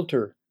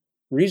 shelter,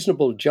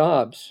 reasonable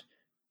jobs,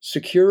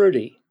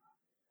 security.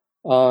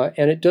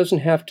 And it doesn't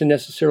have to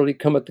necessarily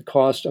come at the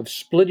cost of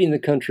splitting the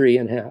country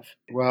in half.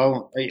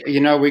 Well,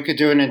 we could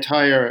do an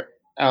entire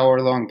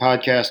hour-long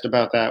podcast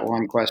about that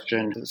one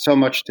question. So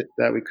much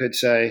that we could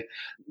say.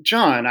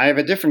 John, I have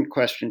a different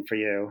question for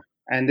you.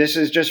 And this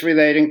is just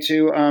relating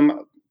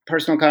to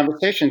personal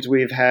conversations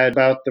we've had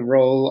about the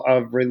role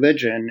of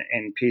religion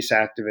in peace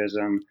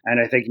activism.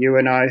 And I think you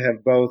and I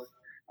have both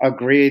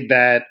agreed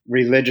that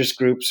religious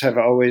groups have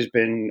always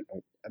been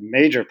a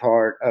major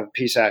part of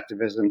peace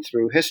activism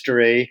through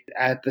history.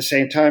 At the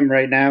same time,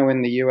 right now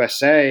in the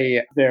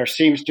USA, there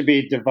seems to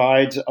be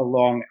divides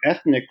along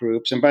ethnic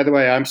groups. And by the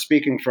way, I'm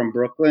speaking from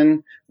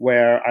Brooklyn,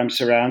 where I'm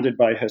surrounded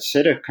by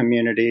Hasidic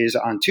communities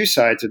on two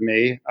sides of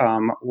me,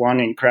 one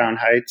in Crown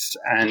Heights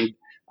and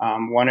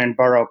one in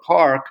Borough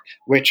Park,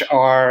 which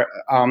are,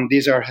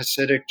 these are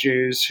Hasidic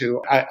Jews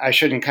who, I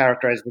shouldn't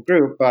characterize the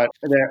group, but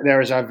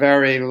there is a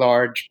very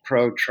large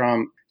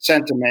pro-Trump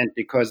sentiment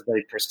because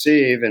they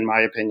perceive, in my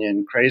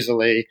opinion,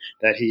 crazily,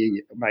 that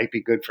he might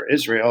be good for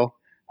Israel.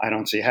 I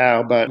don't see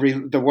how, but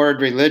the word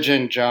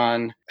religion,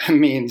 John,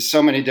 means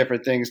so many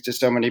different things to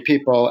so many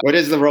people. What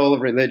is the role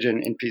of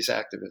religion in peace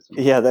activism?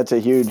 Yeah, that's a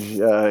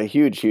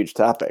huge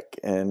topic,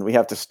 and we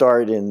have to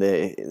start in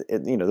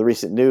the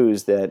recent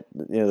news that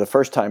the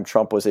first time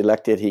Trump was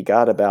elected, he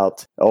got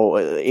about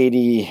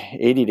 80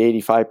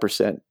 to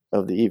 85%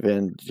 of the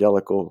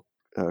evangelical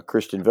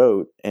Christian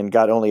vote, and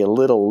got only a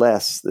little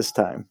less this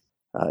time.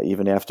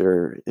 Even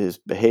after his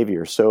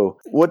behavior. So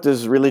what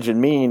does religion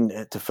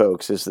mean to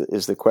folks is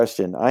the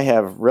question. I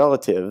have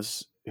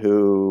relatives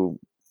who,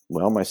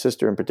 my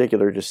sister in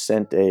particular just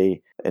sent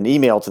an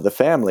email to the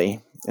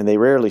family, and they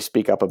rarely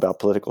speak up about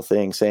political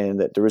things, saying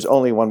that there was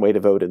only one way to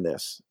vote in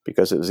this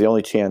because it was the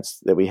only chance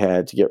that we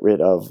had to get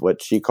rid of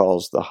what she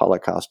calls the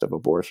Holocaust of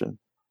abortion.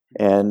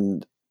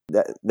 And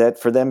that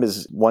for them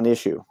is one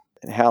issue.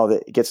 And how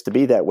it gets to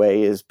be that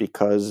way is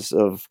because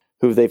of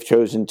who they've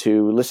chosen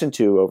to listen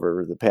to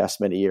over the past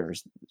many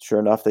years. Sure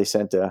enough, they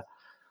sent a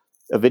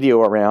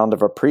video around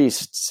of a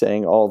priest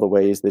saying all the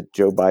ways that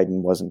Joe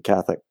Biden wasn't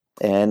Catholic.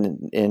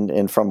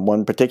 And from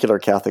one particular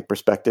Catholic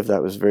perspective,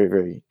 that was very,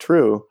 very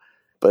true.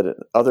 But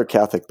other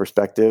Catholic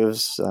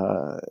perspectives,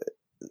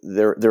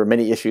 there are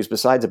many issues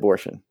besides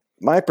abortion.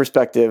 My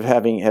perspective,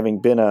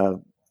 having been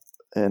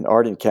an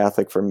ardent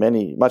Catholic for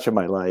much of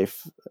my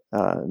life,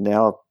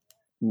 now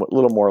a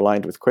little more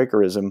aligned with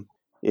Quakerism,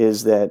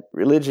 is that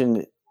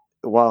religion,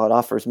 while it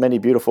offers many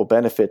beautiful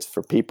benefits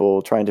for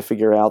people trying to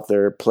figure out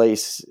their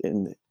place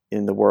in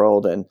the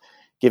world and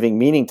giving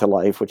meaning to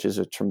life, which is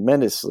a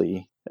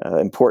tremendously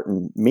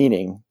important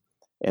meaning,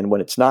 and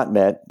when it's not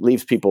met,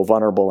 leaves people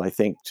vulnerable, I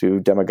think, to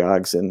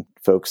demagogues and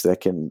folks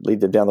that can lead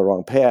them down the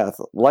wrong path.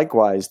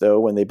 Likewise, though,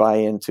 when they buy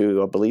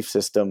into a belief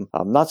system,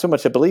 not so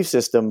much a belief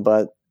system,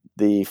 but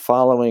the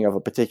following of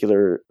a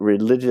particular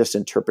religious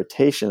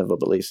interpretation of a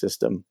belief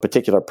system,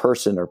 particular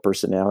person or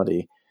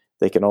personality,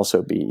 they can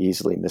also be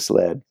easily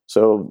misled.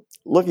 So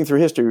looking through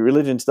history,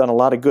 religion's done a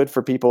lot of good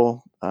for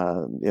people.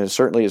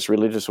 Certainly it's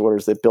religious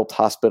orders that built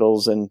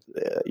hospitals and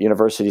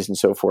universities and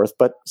so forth,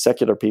 but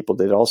secular people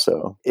did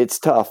also. It's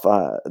tough.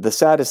 The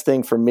saddest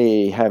thing for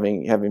me,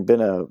 having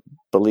been a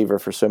believer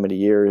for so many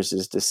years,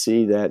 is to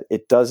see that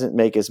it doesn't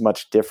make as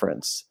much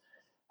difference.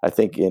 I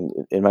think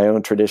in my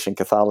own tradition,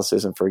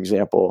 Catholicism, for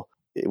example,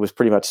 it was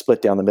pretty much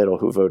split down the middle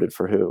who voted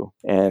for who.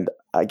 And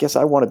I guess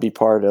I want to be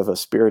part of a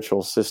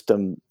spiritual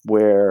system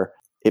where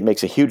it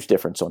makes a huge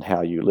difference on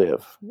how you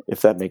live,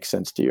 if that makes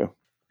sense to you.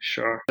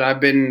 Sure.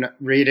 I've been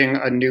reading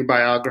a new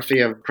biography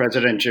of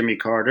President Jimmy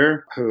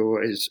Carter, who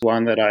is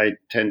one that I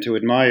tend to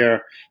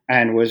admire,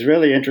 and was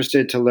really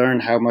interested to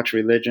learn how much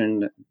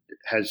religion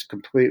has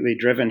completely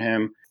driven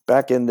him.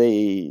 Back in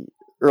the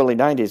early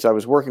 90s, I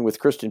was working with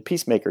Christian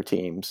peacemaker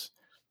teams,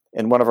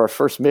 and one of our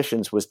first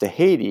missions was to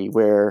Haiti,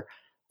 where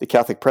the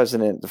Catholic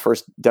president, the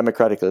first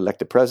democratically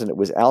elected president,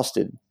 was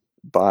ousted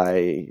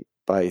by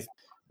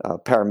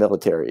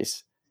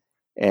paramilitaries.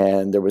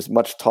 And there was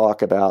much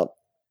talk about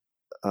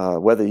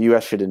whether the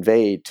U.S. should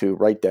invade to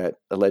right that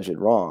alleged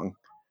wrong,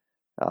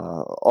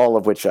 all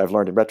of which I've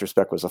learned in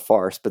retrospect was a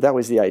farce. But that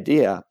was the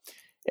idea.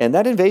 And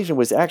that invasion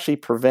was actually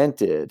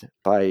prevented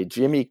by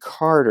Jimmy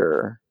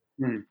Carter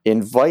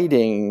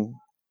inviting,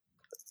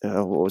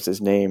 what was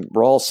his name?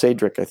 Raul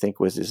Cedric, I think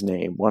was his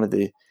name, one of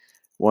the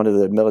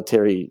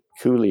military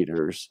coup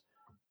leaders,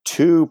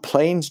 to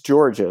Plains,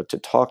 Georgia, to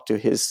talk to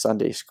his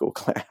Sunday school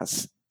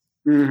class.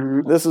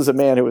 Mm-hmm. This was a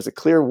man who was a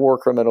clear war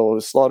criminal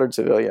who slaughtered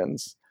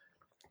civilians.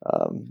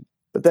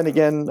 But then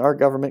again, our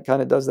government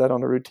kind of does that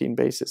on a routine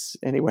basis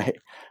anyway.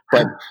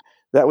 But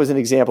that was an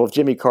example of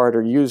Jimmy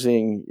Carter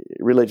using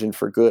religion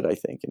for good, I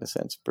think, in a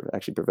sense,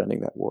 actually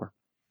preventing that war.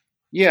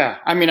 Yeah,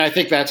 I mean, I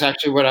think that's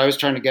actually what I was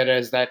trying to get at,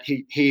 is that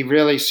he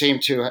really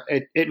seemed to,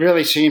 it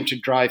really seemed to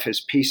drive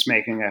his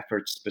peacemaking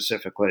efforts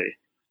specifically.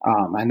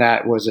 And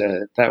that was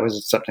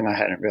something I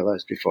hadn't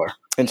realized before.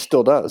 And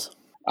still does.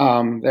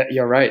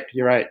 You're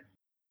right.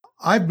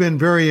 I've been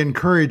very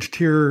encouraged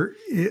here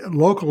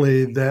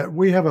locally that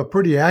we have a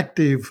pretty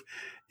active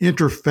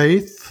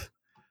interfaith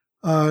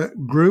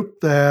group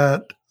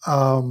that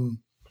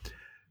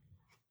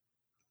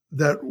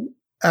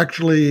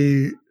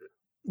actually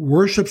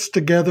worships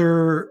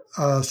together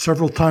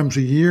several times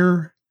a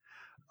year,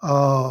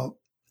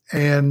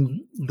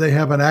 and they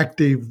have an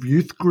active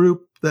youth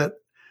group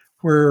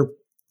where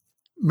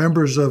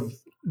members of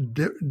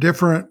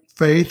different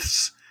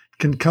faiths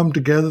can come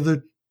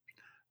together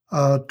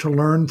to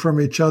learn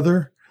from each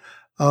other.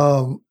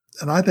 And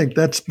I think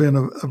that's been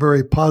a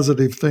very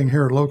positive thing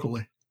here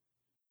locally.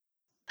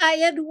 I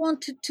had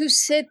wanted to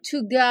say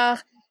to Gar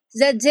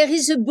that there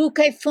is a book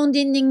I found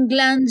in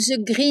England, the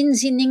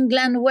Greens in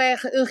England were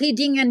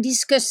reading and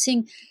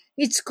discussing.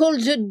 It's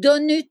called The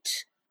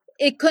Donut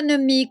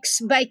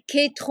Economics by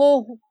Kate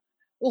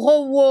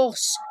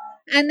Raworth.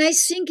 And I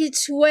think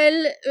it's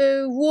worth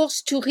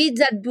to read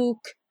that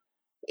book.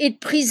 It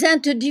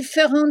presents a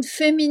different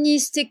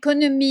feminist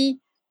economy,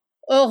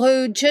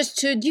 or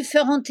just a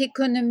different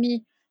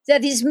economy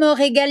that is more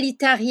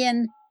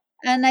egalitarian.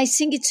 And I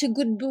think it's a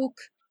good book.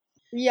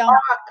 Yeah.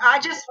 I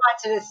just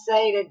wanted to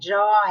say to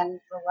John,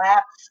 the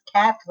lapsed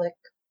Catholic,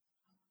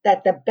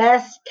 that the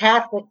best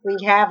Catholic we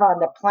have on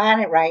the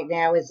planet right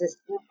now is this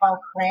Pope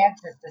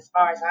Francis, as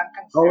far as I'm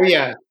concerned. Oh,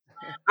 yeah.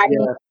 I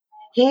mean,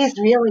 he's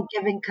really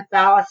giving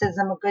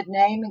Catholicism a good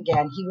name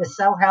again. He was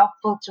so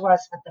helpful to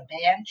us with the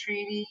ban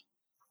treaty.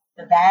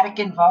 The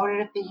Vatican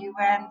voted at the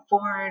UN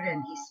for it,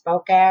 and he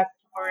spoke out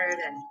for it.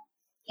 And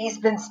he's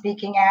been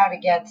speaking out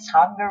against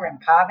hunger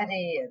and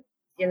poverty and,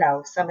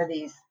 some of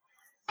these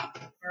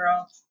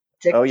girls.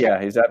 Oh,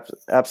 yeah, he's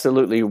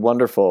absolutely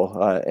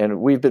wonderful. And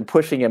we've been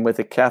pushing him with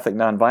the Catholic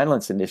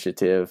Nonviolence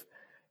Initiative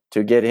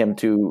to get him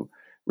to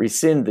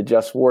rescind the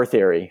just war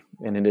theory.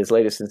 And in his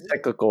latest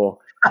encyclical,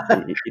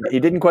 he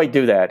didn't quite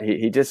do that.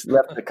 He just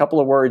left a couple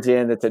of words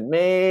in that said,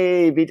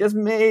 maybe, just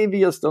maybe,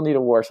 you'll still need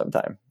a war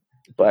sometime.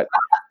 But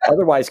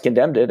otherwise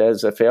condemned it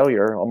as a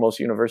failure, almost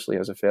universally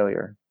as a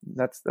failure.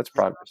 That's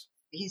progress.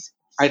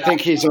 I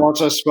think he's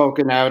also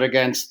spoken out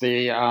against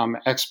the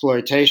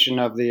exploitation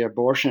of the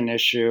abortion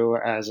issue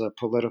as a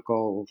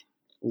political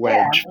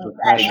wedge.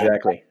 Yeah,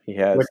 exactly. He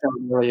has. Which I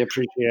really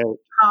appreciate.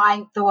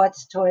 Kind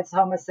thoughts towards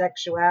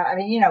homosexuality. I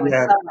mean,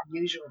 it's so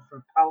unusual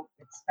for Pope.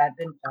 I've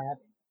been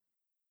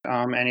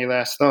bad. Any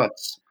last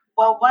thoughts?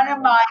 Well, one of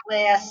my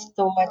last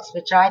thoughts,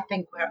 which I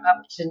think we're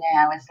up to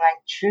now, is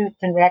like truth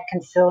and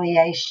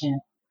reconciliation.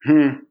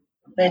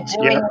 We're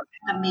doing it with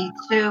the Me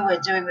Too.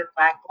 We're doing it with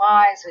Black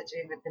Lives. We're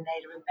doing it with the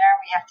Native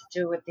American. We have to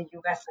do it with the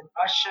U.S. and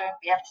Russia.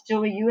 We have to do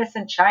it with U.S.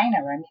 and China.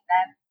 I mean,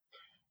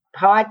 that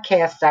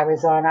podcast I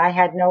was on, I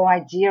had no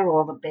idea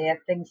all the bad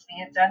things we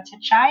had done to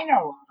China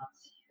all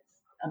those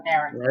years,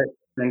 America. Right.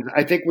 And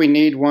I think we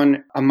need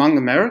one among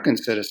American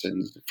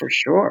citizens for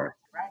sure.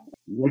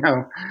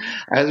 Right.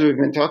 As we've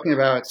been talking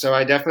about. So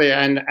I definitely,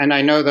 and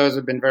I know those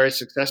have been very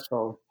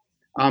successful.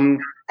 And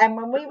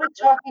when we were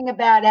talking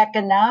about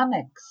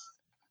economics,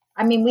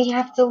 I mean, we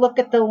have to look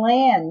at the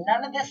land.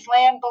 None of this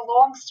land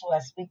belongs to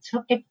us. We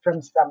took it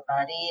from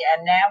somebody,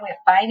 and now we're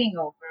fighting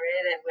over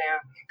it, and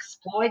we're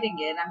exploiting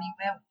it. I mean,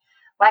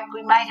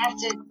 we might have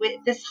to,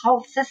 this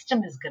whole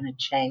system is going to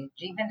change,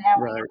 even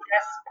how we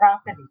address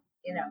property,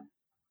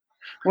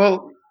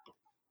 Well,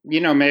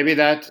 maybe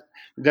that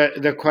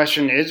the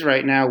question is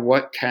right now,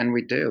 what can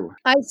we do?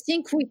 I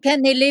think we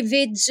can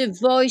elevate the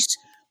voice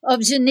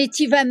of the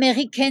Native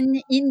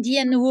American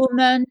Indian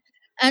woman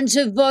and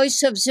the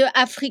voice of the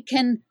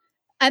African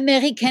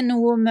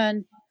American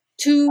woman,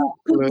 to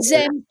put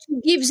them,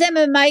 to give them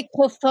a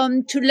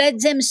microphone, to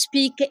let them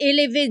speak,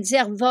 elevate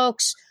their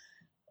voice.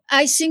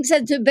 I think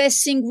that's the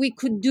best thing we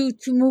could do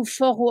to move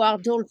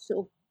forward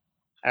also.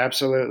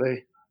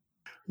 Absolutely.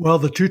 Well,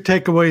 the two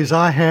takeaways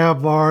I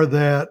have are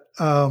that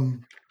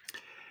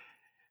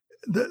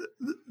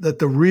that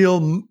the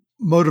real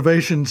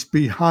motivations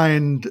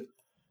behind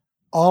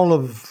all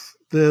of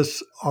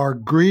this are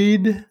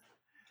greed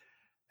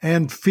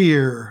and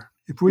fear.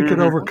 If we could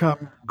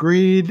overcome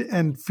greed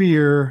and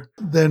fear,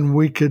 then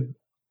we could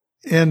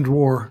end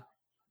war.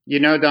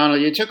 You know,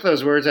 Donald, you took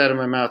those words out of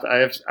my mouth.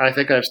 I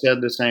think I've said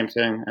the same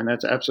thing, and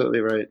that's absolutely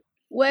right.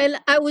 Well,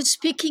 I was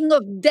speaking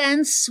of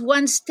dance,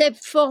 one step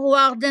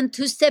forward and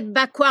two step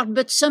backward,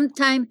 but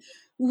sometimes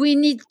we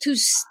need to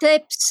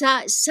sidestep.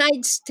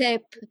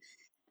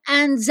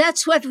 And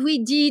that's what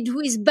we did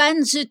with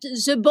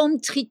the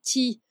bomb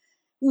treaty.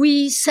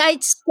 We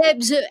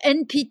sidestepped the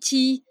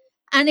NPT,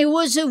 and it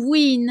was a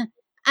win.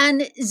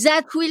 And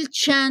that will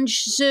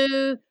change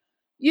it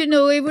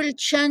will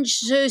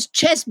change the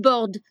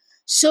chessboard.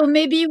 So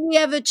maybe we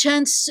have a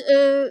chance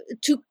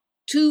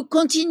to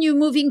continue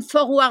moving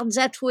forward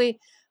that way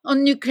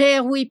on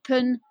nuclear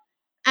weapon.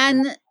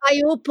 And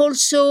I hope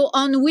also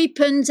on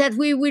weapons that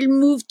we will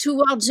move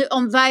towards the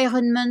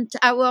environment,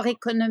 our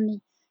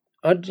economy.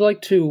 I'd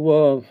like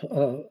to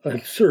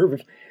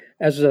observe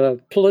as a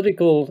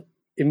political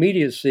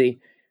immediacy,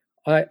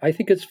 I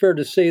think it's fair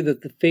to say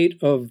that the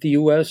fate of the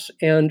U.S.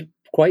 and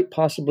quite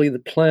possibly the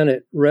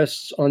planet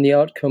rests on the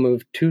outcome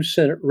of 2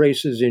 Senate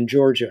races in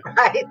Georgia.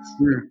 Right.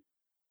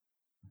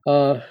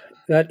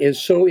 That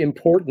is so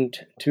important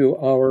to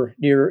our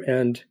near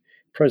and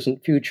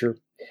present future.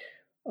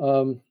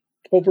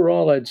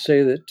 Overall, I'd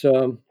say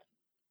that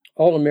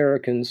all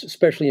Americans,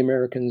 especially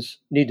Americans,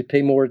 need to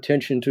pay more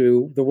attention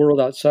to the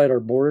world outside our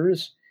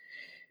borders.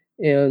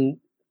 And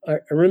I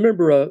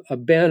remember a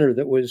banner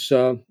that was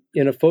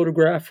in a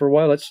photograph for a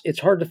while. It's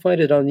hard to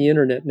find it on the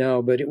internet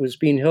now, but it was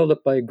being held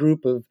up by a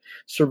group of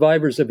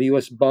survivors of a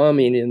U.S.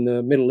 bombing in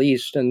the Middle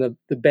East. And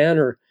the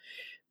banner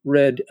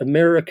read,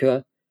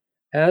 "America,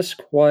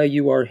 ask why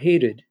you are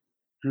hated."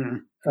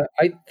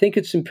 I think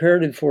it's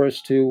imperative for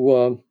us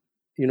to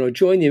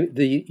join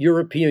the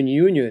European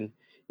Union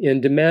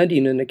in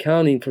demanding an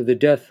accounting for the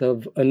death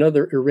of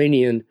another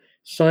Iranian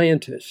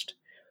scientist.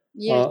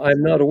 Yes.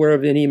 I'm not aware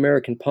of any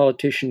American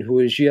politician who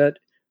has yet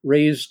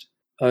raised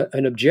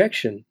an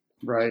objection.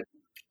 Right.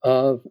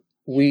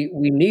 We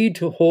need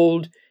to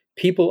hold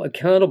people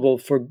accountable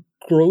for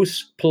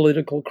gross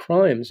political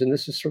crimes, and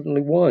this is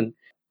certainly one.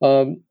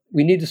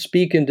 We need to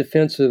speak in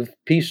defense of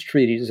peace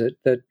treaties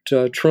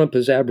that Trump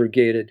has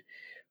abrogated.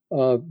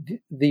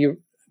 The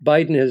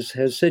Biden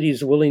has said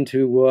he's willing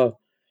to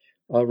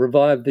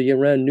revive the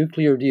Iran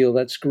nuclear deal.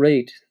 That's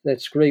great.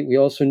 That's great. We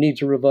also need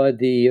to revive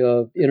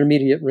the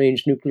Intermediate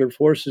Range Nuclear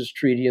Forces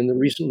Treaty and the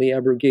recently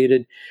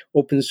abrogated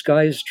Open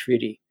Skies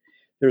Treaty.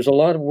 There's a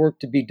lot of work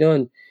to be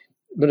done.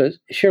 But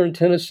Sharon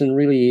Tennyson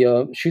really,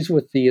 she's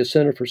with the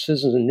Center for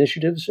Citizens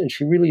Initiatives, and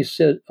she really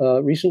said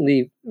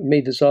recently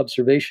made this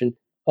observation.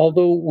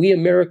 Although we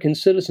American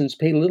citizens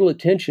pay little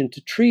attention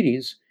to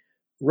treaties,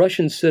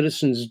 Russian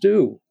citizens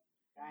do.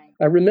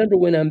 I remember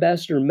when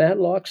Ambassador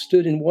Matlock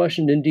stood in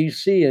Washington,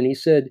 D.C., and he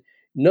said,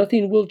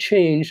 "Nothing will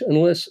change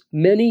unless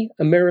many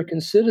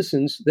American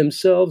citizens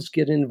themselves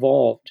get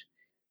involved."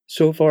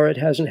 So far, it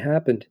hasn't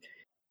happened.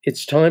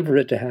 It's time for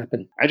it to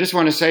happen. I just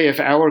want to say, if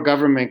our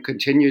government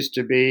continues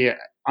to be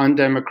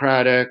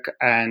undemocratic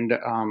and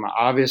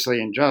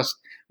obviously unjust,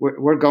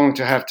 we're going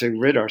to have to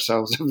rid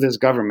ourselves of this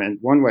government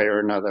one way or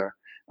another,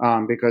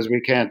 because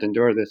we can't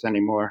endure this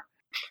anymore.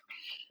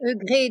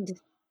 Agreed.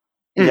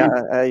 Yeah,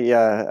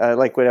 I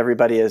like what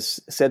everybody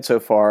has said so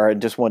far. I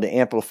just want to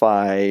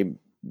amplify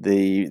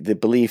the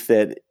belief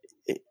that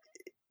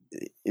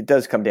it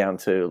does come down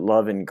to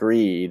love and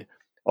greed,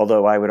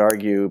 although I would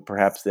argue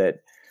perhaps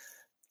that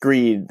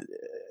greed,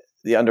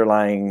 the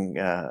underlying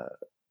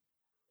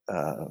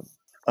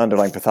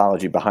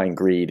pathology behind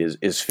greed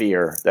is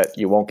fear that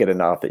you won't get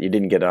enough, that you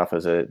didn't get enough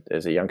as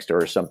a youngster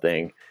or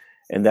something,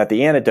 and that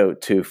the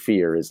antidote to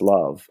fear is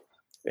love.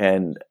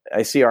 And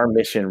I see our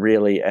mission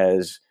really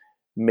as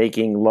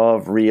making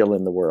love real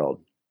in the world,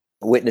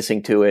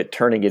 witnessing to it,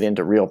 turning it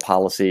into real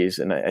policies.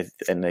 And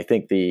I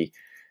think the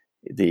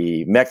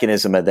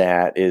mechanism of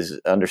that is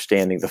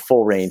understanding the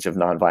full range of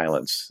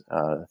nonviolence,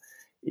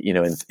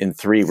 in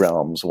 3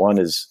 realms. One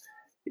is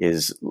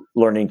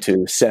learning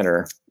to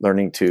center,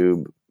 learning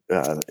to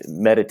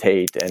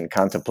meditate and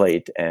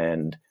contemplate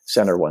and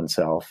center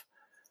oneself.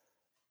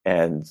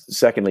 And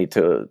secondly,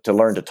 to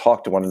learn to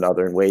talk to one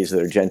another in ways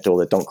that are gentle,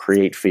 that don't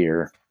create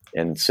fear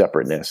and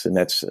separateness. And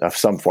that's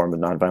some form of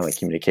nonviolent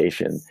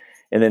communication.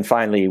 And then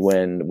finally,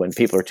 when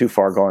people are too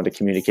far gone to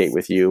communicate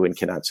with you and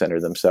cannot center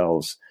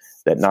themselves,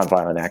 that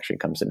nonviolent action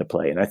comes into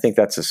play. And I think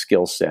that's a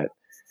skill set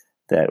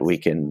that we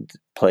can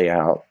play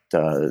out,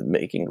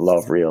 making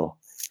love real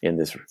in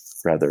this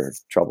rather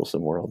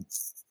troublesome world.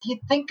 If you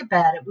think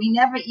about it, we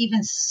never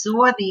even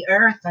saw the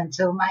Earth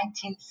until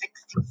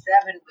 1967,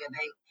 where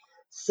they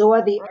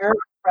saw the Earth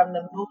from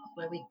the moon,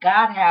 where we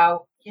got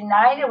how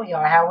united we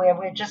are, how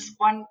we're just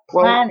one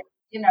planet.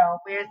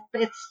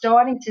 It's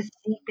starting to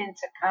seep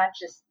into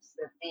consciousness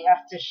that we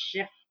have to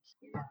shift.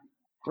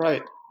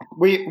 Right.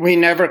 We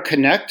never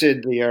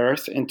connected the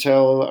Earth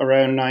until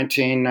around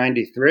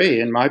 1993,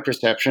 in my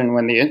perception,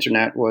 when the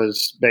internet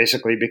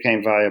basically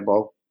became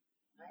viable.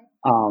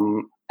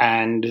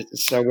 And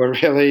so we're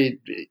really,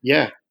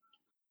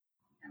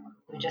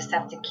 We just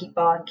have to keep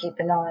on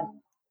keeping on.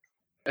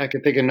 I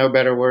can think of no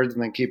better words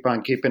than keep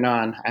on keeping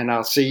on. And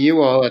I'll see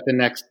you all at the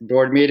next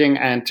board meeting.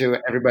 And to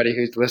everybody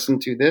who's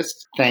listened to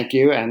this, thank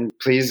you. And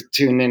please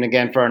tune in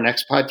again for our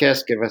next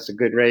podcast. Give us a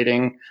good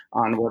rating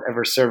on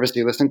whatever service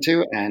you listen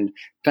to. And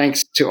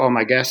thanks to all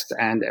my guests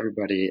and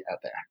everybody out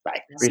there.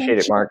 Bye. Appreciate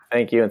it, Mark.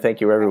 Thank you. And thank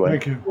you, everyone.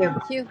 Thank you.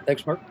 Thank you.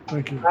 Thanks, Mark.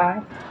 Thank you.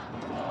 Bye.